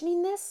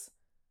imagining this?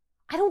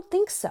 I don't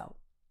think so.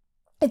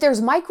 If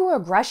there's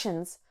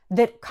microaggressions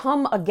that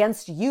come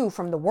against you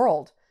from the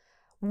world,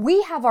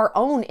 we have our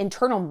own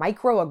internal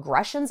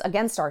microaggressions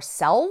against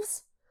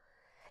ourselves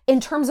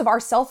in terms of our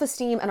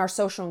self-esteem and our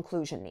social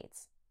inclusion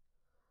needs.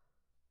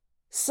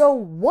 So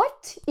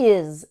what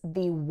is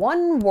the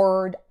one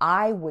word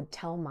I would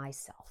tell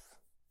myself?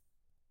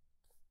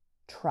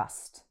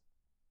 Trust.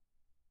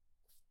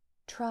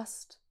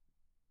 Trust.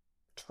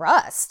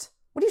 Trust?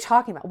 What are you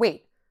talking about?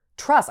 Wait,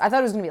 trust. I thought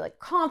it was going to be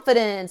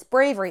confidence,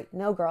 bravery.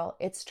 No, girl,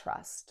 it's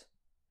trust.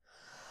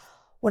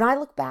 When I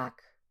look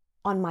back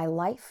on my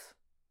life,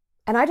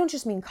 and I don't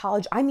just mean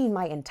college, I mean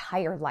my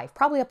entire life,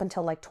 probably up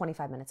until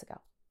 25 minutes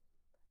ago,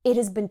 it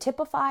has been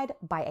typified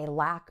by a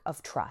lack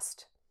of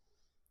trust.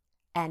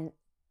 And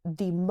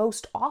the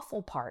most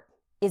awful part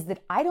is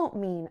that I don't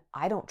mean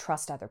I don't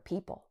trust other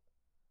people.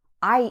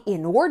 I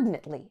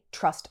inordinately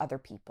trust other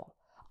people.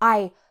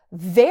 I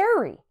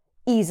very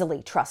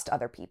easily trust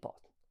other people.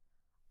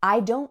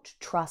 I don't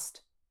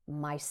trust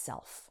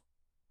myself.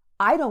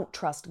 I don't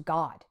trust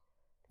God,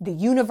 the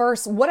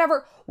universe,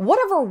 whatever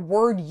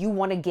word you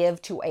want to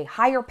give to a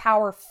higher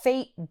power,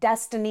 fate,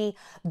 destiny,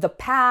 the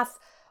path,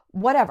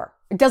 whatever.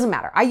 It doesn't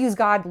matter. I use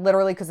God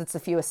literally because it's the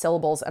fewest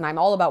syllables and I'm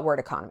all about word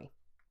economy.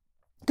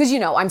 Because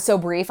I'm so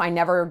brief. I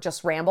never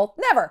just ramble.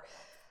 Never.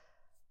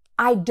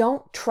 I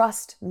don't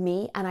trust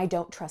me and I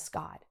don't trust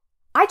God.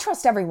 I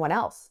trust everyone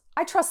else.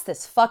 I trust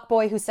this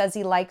fuckboy who says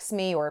he likes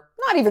me or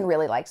not even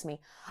really likes me.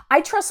 I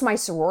trust my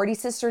sorority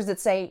sisters that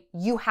say,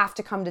 you have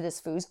to come to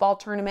this foosball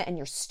tournament and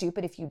you're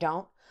stupid if you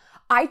don't.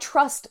 I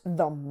trust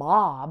the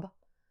mob.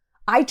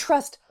 I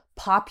trust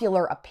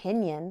popular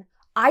opinion.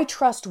 I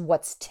trust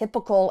what's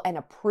typical and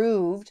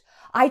approved.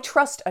 I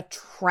trust a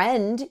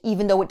trend,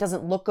 even though it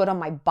doesn't look good on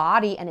my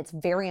body and it's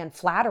very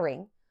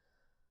unflattering.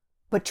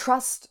 But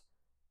trust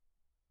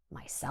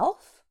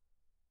myself?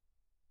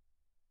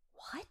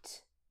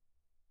 What?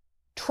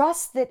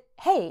 Trust that,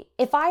 hey,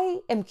 if I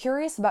am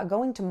curious about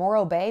going to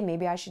Morro Bay,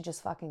 maybe I should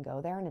just fucking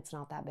go there and it's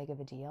not that big of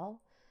a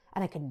deal.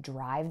 And I can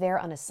drive there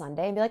on a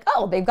Sunday and be like,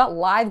 oh, they've got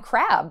live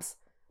crabs.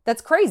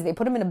 That's crazy. They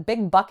put them in a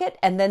big bucket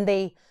and then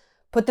they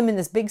put them in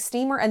this big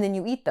steamer and then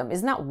you eat them.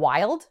 Isn't that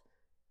wild?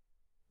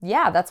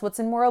 Yeah, that's what's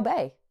in Morro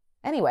Bay.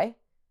 Anyway,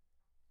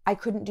 I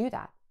couldn't do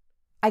that.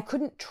 I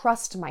couldn't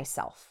trust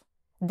myself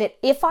that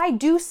if I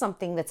do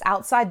something that's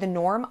outside the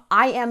norm,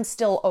 I am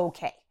still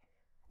okay.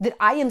 That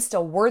I am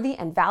still worthy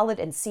and valid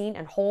and seen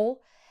and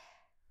whole.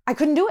 I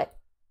couldn't do it.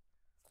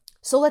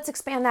 So let's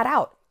expand that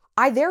out.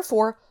 I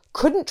therefore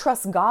couldn't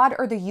trust God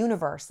or the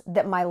universe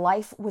that my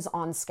life was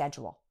on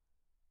schedule.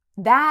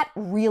 That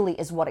really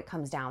is what it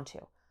comes down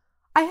to.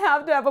 I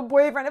have to have a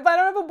boyfriend. If I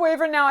don't have a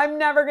boyfriend now, I'm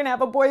never going to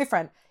have a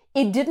boyfriend.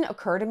 It didn't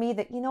occur to me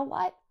that, you know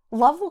what?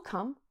 Love will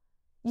come.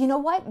 you know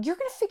what? You're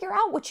going to figure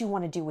out what you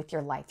want to do with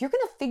your life. You're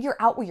going to figure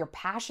out what your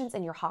passions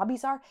and your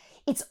hobbies are.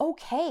 It's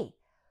okay.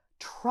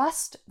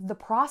 Trust the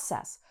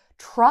process.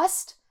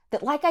 Trust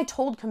that, like I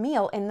told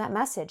Camille in that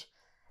message,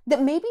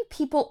 that maybe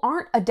people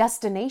aren't a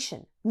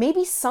destination.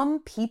 Maybe some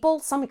people,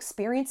 some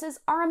experiences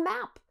are a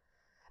map.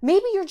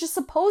 Maybe you're just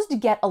supposed to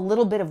get a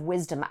little bit of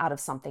wisdom out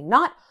of something,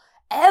 not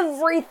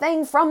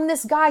everything from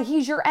this guy.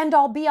 He's your end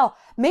all be all.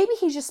 Maybe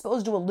he's just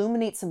supposed to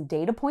illuminate some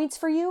data points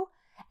for you,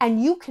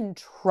 and you can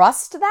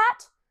trust that,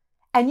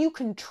 and you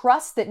can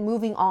trust that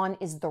moving on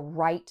is the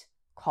right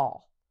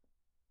call.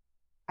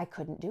 I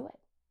couldn't do it.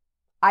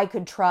 I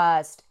could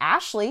trust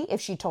Ashley if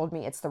she told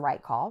me it's the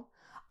right call.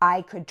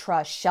 I could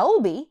trust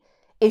Shelby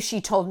if she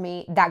told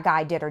me that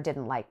guy did or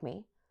didn't like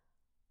me.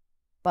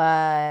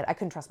 But I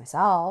couldn't trust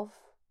myself.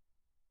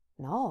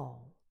 No.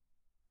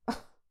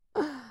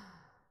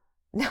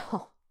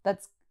 No,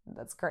 that's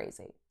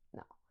crazy.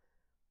 No.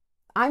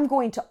 I'm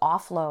going to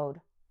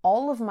offload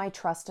all of my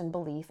trust and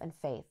belief and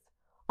faith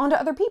onto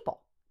other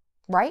people,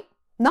 right?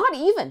 Not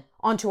even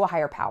onto a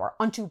higher power,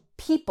 onto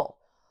people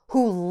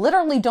who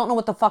literally don't know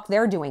what the fuck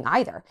they're doing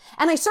either.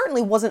 And I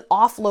certainly wasn't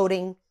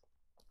offloading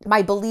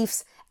my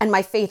beliefs and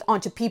my faith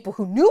onto people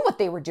who knew what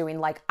they were doing,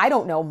 like, I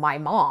don't know, my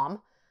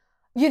mom,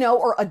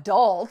 or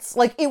adults.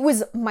 Like, it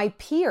was my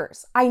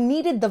peers. I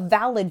needed the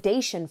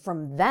validation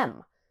from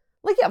them.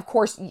 Like, yeah, of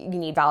course, you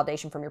need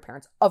validation from your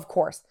parents, of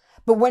course.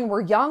 But when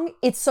we're young,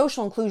 it's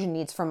social inclusion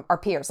needs from our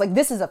peers. Like,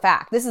 this is a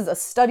fact. This is a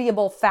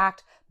studyable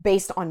fact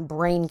based on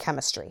brain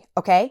chemistry,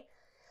 okay?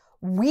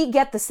 We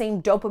get the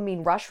same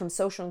dopamine rush from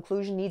social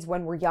inclusion needs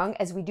when we're young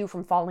as we do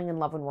from falling in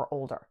love when we're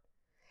older.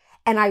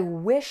 And I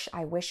wish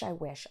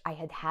I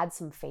had had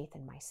some faith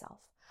in myself.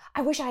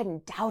 I wish I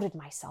hadn't doubted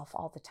myself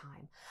all the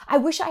time. I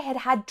wish I had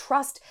had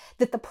trust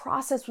that the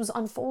process was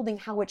unfolding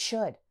how it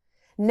should.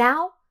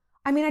 Now,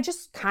 I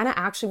just kind of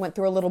actually went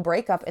through a little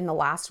breakup in the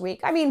last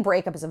week.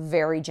 Breakup is a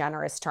very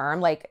generous term.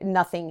 Like,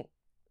 nothing,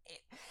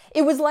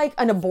 it was like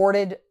an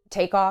aborted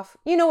takeoff.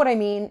 You know what I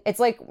mean? It's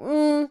like,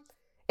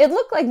 it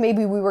looked like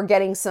maybe we were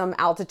getting some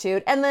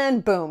altitude and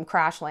then boom,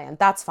 crash land.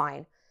 That's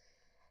fine.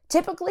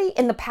 Typically,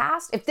 in the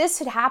past, if this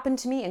had happened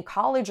to me in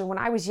college or when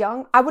I was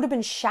young, I would have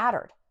been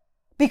shattered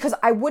because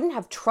I wouldn't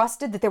have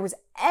trusted that there was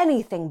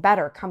anything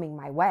better coming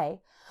my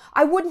way.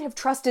 I wouldn't have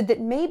trusted that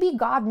maybe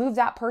God moved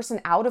that person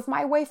out of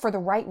my way for the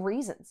right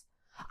reasons.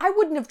 I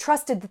wouldn't have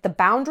trusted that the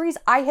boundaries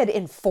I had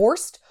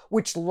enforced,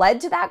 which led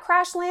to that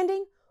crash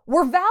landing,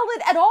 were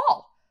valid at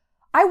all.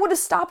 I would have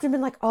stopped and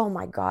been like, oh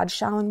my God,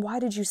 Shallon, why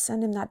did you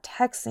send him that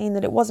text saying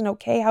that it wasn't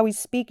okay how he's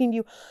speaking to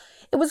you?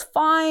 It was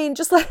fine.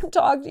 Just let him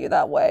talk to you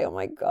that way. Oh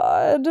my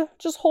God,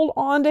 just hold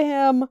on to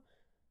him.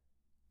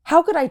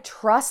 How could I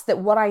trust that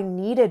what I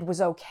needed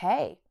was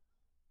okay?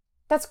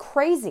 That's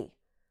crazy.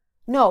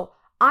 No,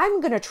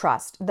 I'm going to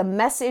trust the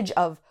message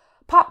of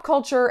pop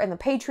culture and the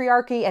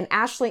patriarchy and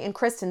Ashley and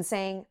Kristen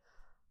saying,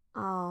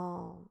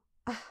 oh,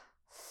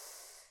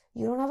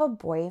 you don't have a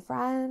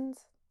boyfriend?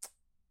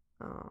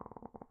 Oh,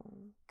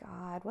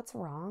 God, what's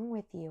wrong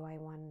with you, I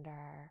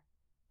wonder?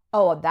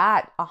 Oh,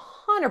 that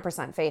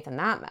 100% faith in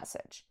that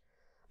message.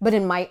 But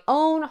in my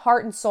own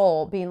heart and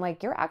soul, being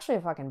like, you're actually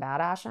a fucking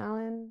badass,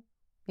 Alan.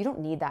 You don't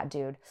need that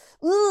dude.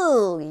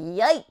 Ooh,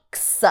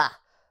 yikes.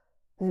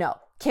 No,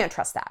 can't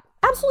trust that.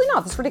 Absolutely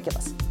not. That's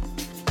ridiculous.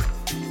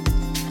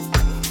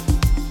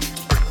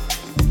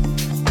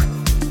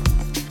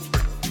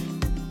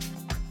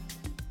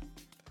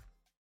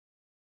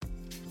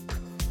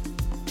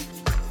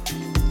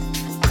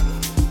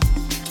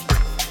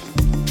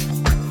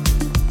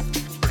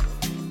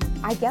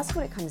 I guess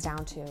what it comes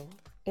down to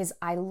is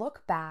I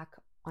look back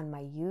on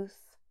my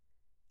youth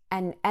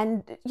and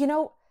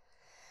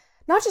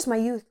not just my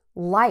youth,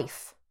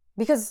 life,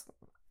 because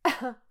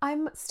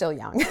I'm still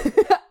young.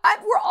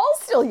 We're all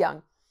still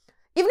young.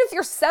 Even if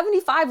you're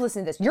 75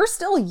 listening to this, you're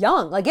still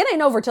young. Like, it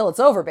ain't over till it's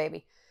over,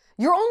 baby.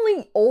 You're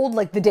only old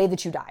like the day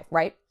that you die,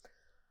 right?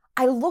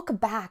 I look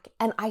back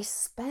and I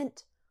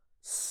spent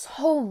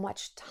so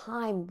much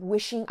time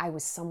wishing I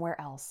was somewhere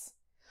else,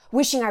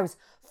 wishing I was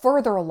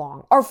further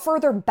along or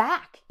further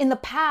back in the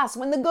past,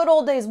 when the good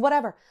old days,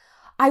 whatever.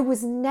 I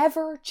was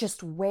never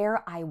just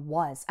where I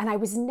was, and I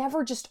was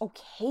never just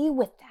okay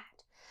with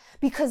that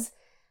because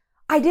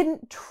I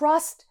didn't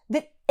trust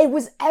that it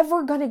was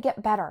ever going to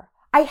get better.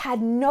 I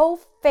had no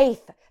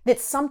faith that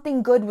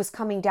something good was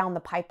coming down the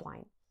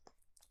pipeline.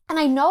 And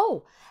I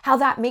know how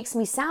that makes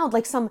me sound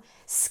like some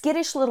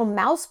skittish little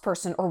mouse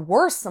person, or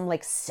worse, some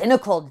like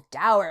cynical,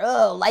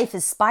 dour, life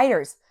is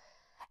spiders.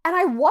 And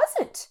I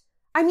wasn't.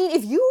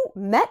 If you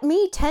met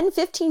me 10,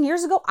 15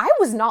 years ago, I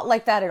was not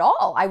like that at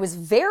all. I was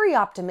very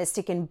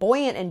optimistic and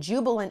buoyant and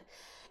jubilant,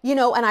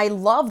 and I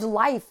loved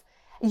life.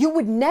 You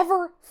would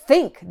never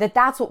think that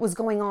that's what was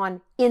going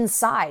on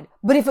inside.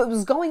 But if it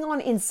was going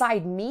on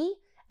inside me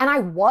and I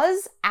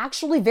was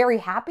actually very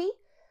happy,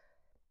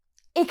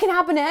 it can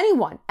happen to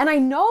anyone. And I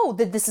know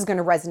that this is going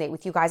to resonate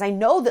with you guys. I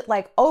know that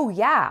oh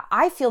yeah,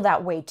 I feel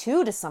that way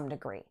too to some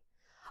degree.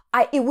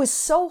 It was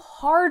so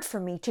hard for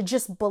me to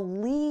just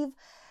believe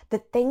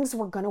that things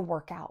were going to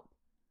work out.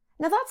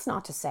 Now, that's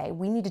not to say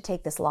we need to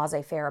take this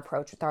laissez-faire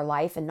approach with our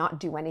life and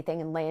not do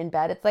anything and lay in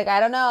bed. It's like, I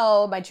don't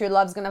know, my true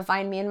love's going to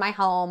find me in my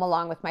home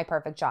along with my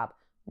perfect job.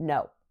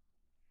 No.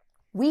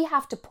 We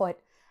have to put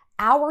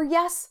our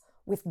yes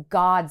with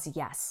God's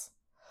yes.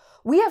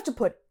 We have to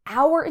put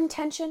our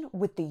intention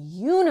with the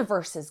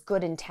universe's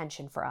good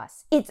intention for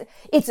us.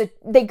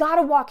 They got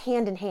to walk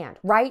hand in hand,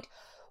 right?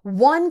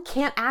 One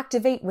can't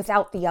activate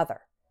without the other.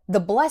 The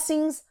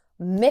blessings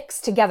mix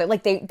together,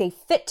 like they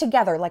fit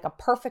together like a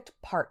perfect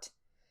part.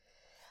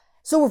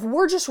 So if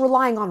we're just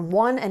relying on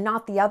one and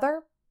not the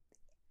other,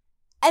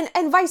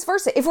 and vice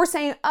versa, if we're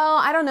saying, oh,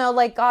 I don't know,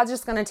 like God's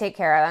just going to take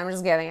care of it. I'm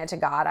just giving it to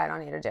God. I don't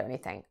need to do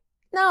anything.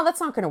 No, that's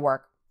not going to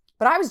work.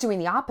 But I was doing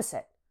the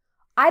opposite.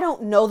 I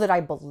don't know that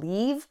I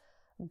believe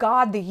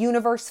God, the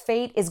universe,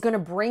 fate is going to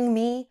bring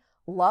me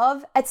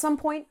love at some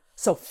point.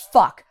 So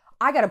fuck,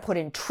 I got to put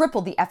in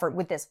triple the effort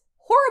with this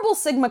horrible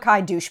Sigma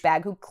Chi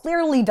douchebag who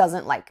clearly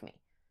doesn't like me.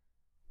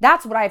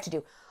 That's what I have to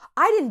do.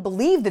 I didn't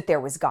believe that there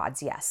was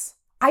God's yes.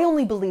 I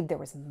only believed there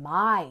was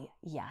my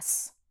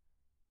yes.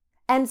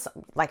 And so,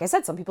 like I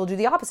said, some people do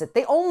the opposite.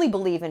 They only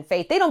believe in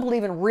faith. They don't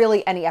believe in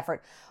really any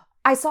effort.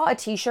 I saw a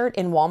t-shirt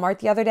in Walmart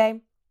the other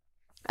day,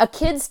 a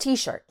kid's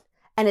t-shirt,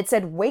 and it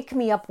said, "Wake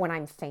me up when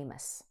I'm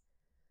famous."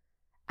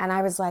 And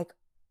I was like,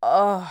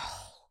 oh,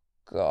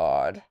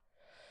 God.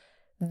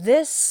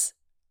 There's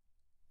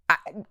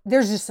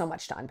just so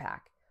much to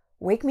unpack.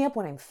 Wake me up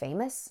when I'm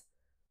famous?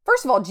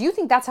 First of all, do you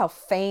think that's how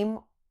fame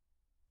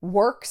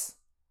works?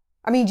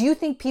 I mean, do you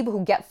think people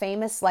who get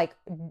famous, like,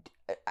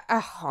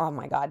 oh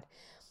my God.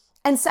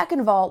 And second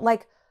of all,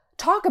 like,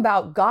 talk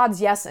about God's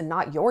yes and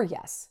not your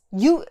yes.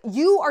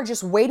 You are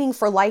just waiting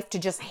for life to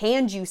just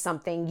hand you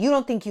something. You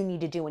don't think you need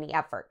to do any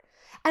effort.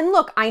 And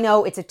look, I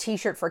know it's a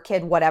t-shirt for a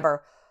kid,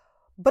 whatever,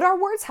 but our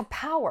words have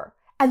power.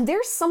 And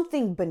there's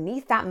something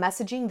beneath that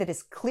messaging that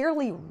is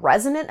clearly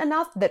resonant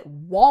enough that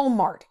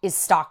Walmart is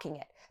stocking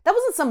it. That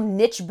wasn't some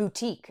niche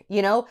boutique,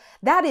 you know?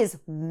 That is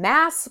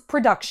mass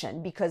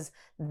production because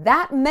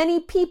that many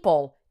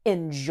people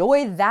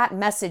enjoy that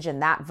message and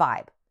that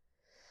vibe.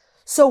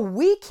 So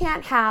we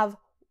can't have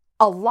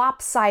a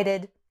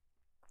lopsided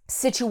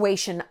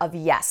situation of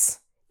yes.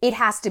 It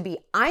has to be,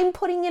 I'm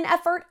putting in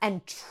effort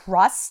and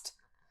trust,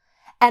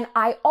 and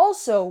I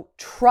also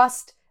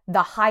trust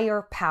the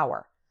higher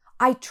power.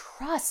 I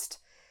trust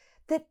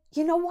that,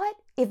 you know what?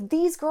 If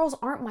these girls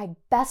aren't my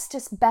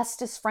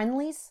bestest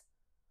friendlies,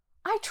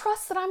 I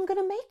trust that I'm going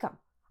to make them.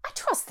 I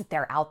trust that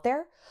they're out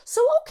there.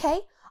 So, okay,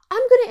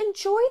 I'm going to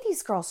enjoy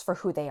these girls for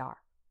who they are.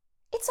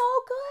 It's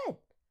all good.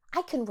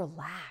 I can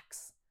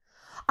relax.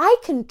 I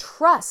can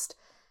trust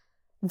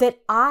that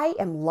I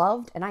am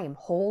loved and I am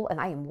whole and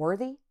I am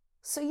worthy.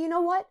 So you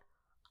know what?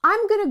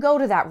 I'm going to go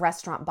to that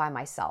restaurant by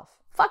myself.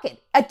 Fuck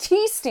it. A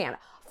tea stand.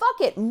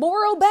 Fuck it.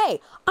 Morro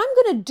Bay. I'm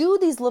going to do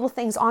these little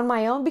things on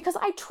my own because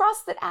I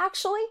trust that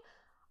actually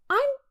I'm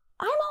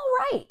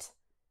all right.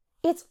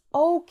 It's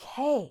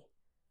okay.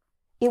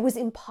 It was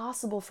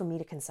impossible for me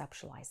to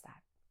conceptualize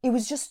that. It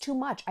was just too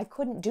much. I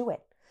couldn't do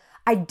it.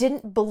 I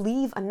didn't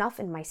believe enough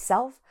in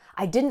myself.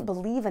 I didn't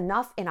believe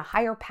enough in a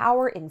higher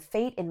power, in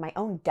fate, in my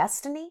own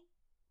destiny.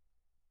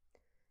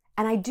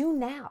 And I do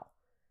now.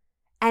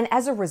 And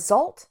as a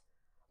result,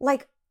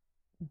 like,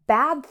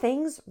 bad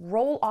things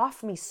roll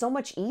off me so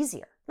much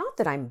easier. Not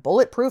that I'm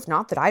bulletproof,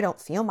 not that I don't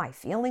feel my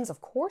feelings.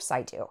 Of course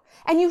I do.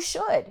 And you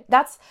should.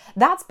 That's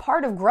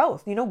part of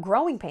growth, you know,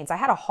 growing pains. I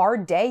had a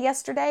hard day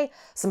yesterday,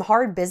 some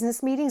hard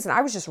business meetings, and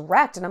I was just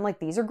wrecked. And I'm like,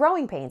 these are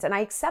growing pains. And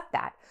I accept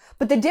that.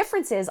 But the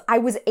difference is I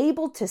was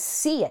able to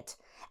see it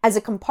as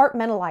a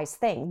compartmentalized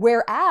thing.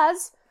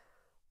 Whereas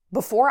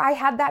before I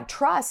had that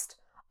trust,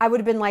 I would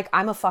have been like,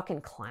 I'm a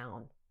fucking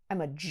clown.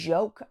 I'm a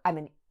joke. I'm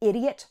an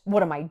idiot.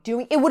 What am I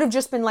doing? It would have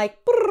just been like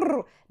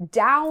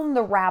down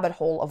the rabbit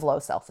hole of low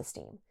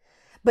self-esteem.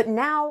 But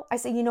now I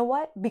say, you know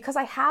what? Because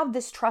I have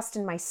this trust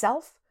in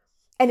myself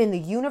and in the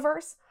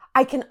universe,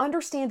 I can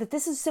understand that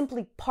this is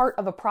simply part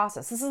of a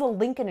process. This is a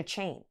link in a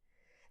chain.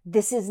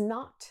 This is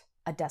not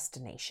a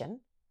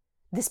destination.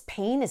 This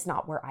pain is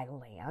not where I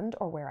land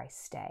or where I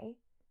stay.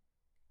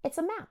 It's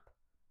a map.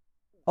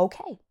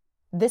 Okay.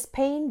 This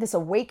pain, this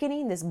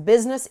awakening, this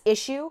business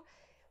issue,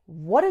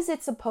 what is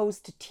it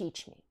supposed to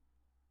teach me?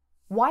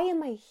 Why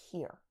am I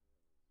here?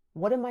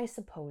 What am I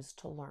supposed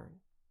to learn?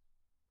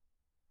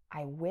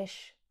 I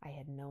wish I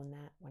had known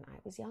that when I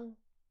was young.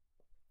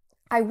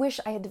 I wish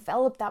I had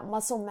developed that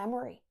muscle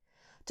memory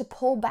to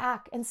pull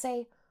back and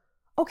say,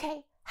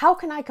 okay, how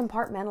can I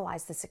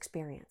compartmentalize this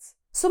experience?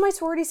 So my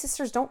sorority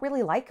sisters don't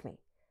really like me.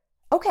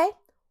 Okay,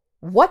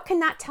 what can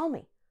that tell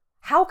me?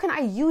 How can I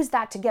use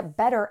that to get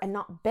better and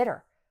not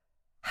bitter?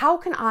 How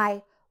can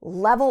I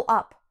level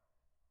up?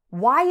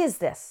 Why is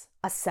this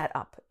a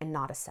setup and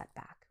not a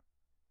setback?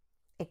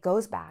 It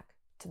goes back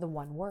to the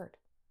one word,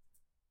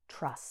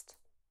 trust.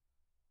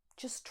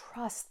 Just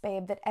trust,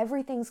 babe, that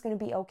everything's going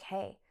to be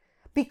okay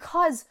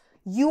because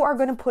you are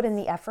going to put in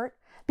the effort,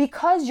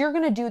 because you're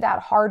going to do that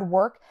hard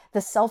work,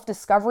 the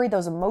self-discovery,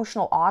 those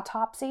emotional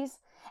autopsies,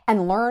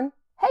 and learn,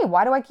 hey,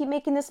 why do I keep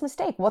making this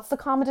mistake? What's the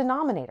common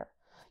denominator?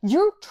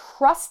 You're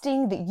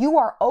trusting that you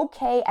are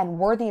okay and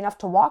worthy enough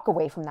to walk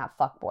away from that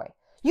fuckboy.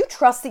 You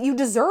trust that you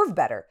deserve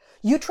better.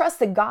 You trust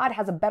that God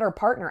has a better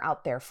partner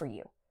out there for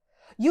you.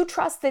 You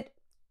trust that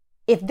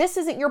if this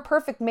isn't your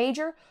perfect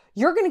major,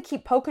 you're going to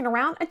keep poking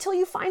around until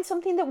you find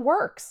something that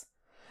works.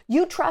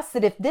 You trust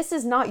that if this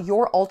is not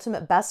your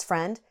ultimate best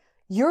friend,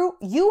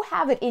 you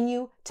have it in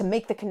you to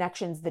make the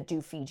connections that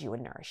do feed you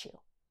and nourish you.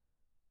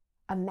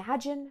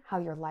 Imagine how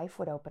your life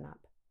would open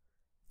up.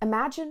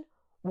 Imagine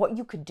what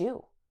you could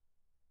do.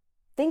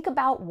 Think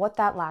about what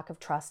that lack of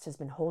trust has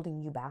been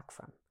holding you back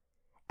from.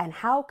 And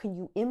how can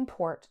you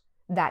import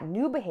that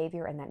new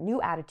behavior and that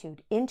new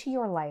attitude into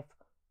your life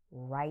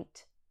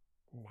right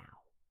now?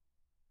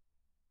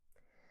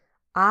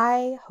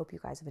 I hope you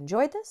guys have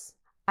enjoyed this.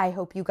 I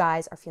hope you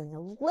guys are feeling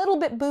a little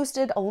bit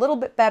boosted, a little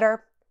bit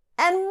better.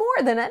 And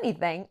more than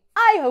anything,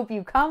 I hope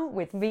you come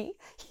with me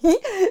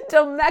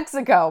to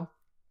Mexico.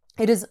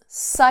 It is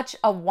such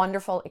a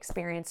wonderful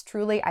experience.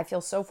 Truly, I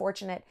feel so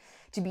fortunate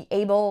to be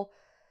able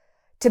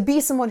to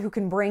be someone who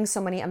can bring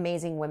so many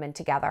amazing women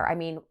together. I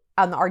mean,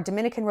 on our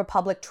Dominican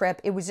Republic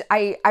trip,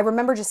 I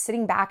remember just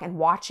sitting back and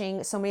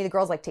watching so many of the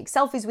girls like take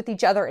selfies with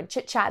each other and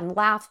chit chat and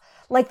laugh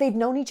like they've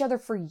known each other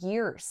for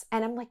years.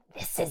 And I'm like,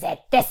 this is it.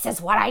 This is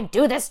what I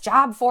do this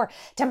job for,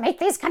 to make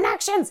these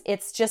connections.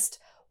 It's just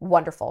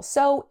wonderful.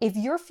 So if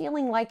you're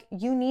feeling like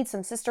you need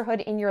some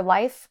sisterhood in your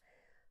life,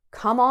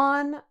 come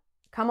on,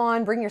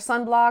 bring your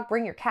sunblock,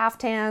 bring your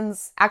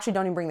caftans. Actually,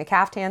 don't even bring the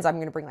caftans. I'm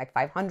going to bring like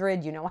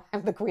 500. You know,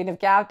 I'm the queen of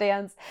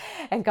caftans.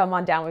 And come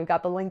on down. We've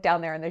got the link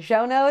down there in the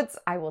show notes.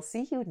 I will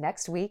see you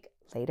next week.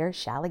 Later,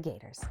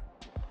 Shaligators.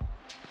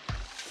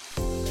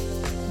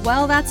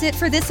 Well, that's it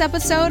for this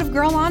episode of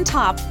Girl on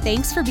Top.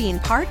 Thanks for being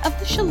part of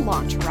the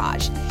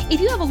Shalantourage.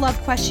 If you have a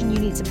love question you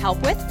need some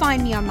help with,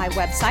 find me on my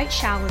website,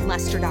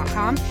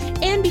 ShallonLester.com,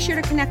 and be sure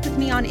to connect with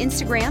me on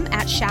Instagram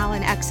at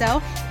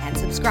ShallonXO and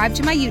subscribe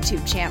to my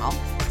YouTube channel.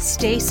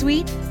 Stay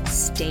sweet,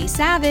 stay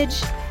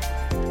savage.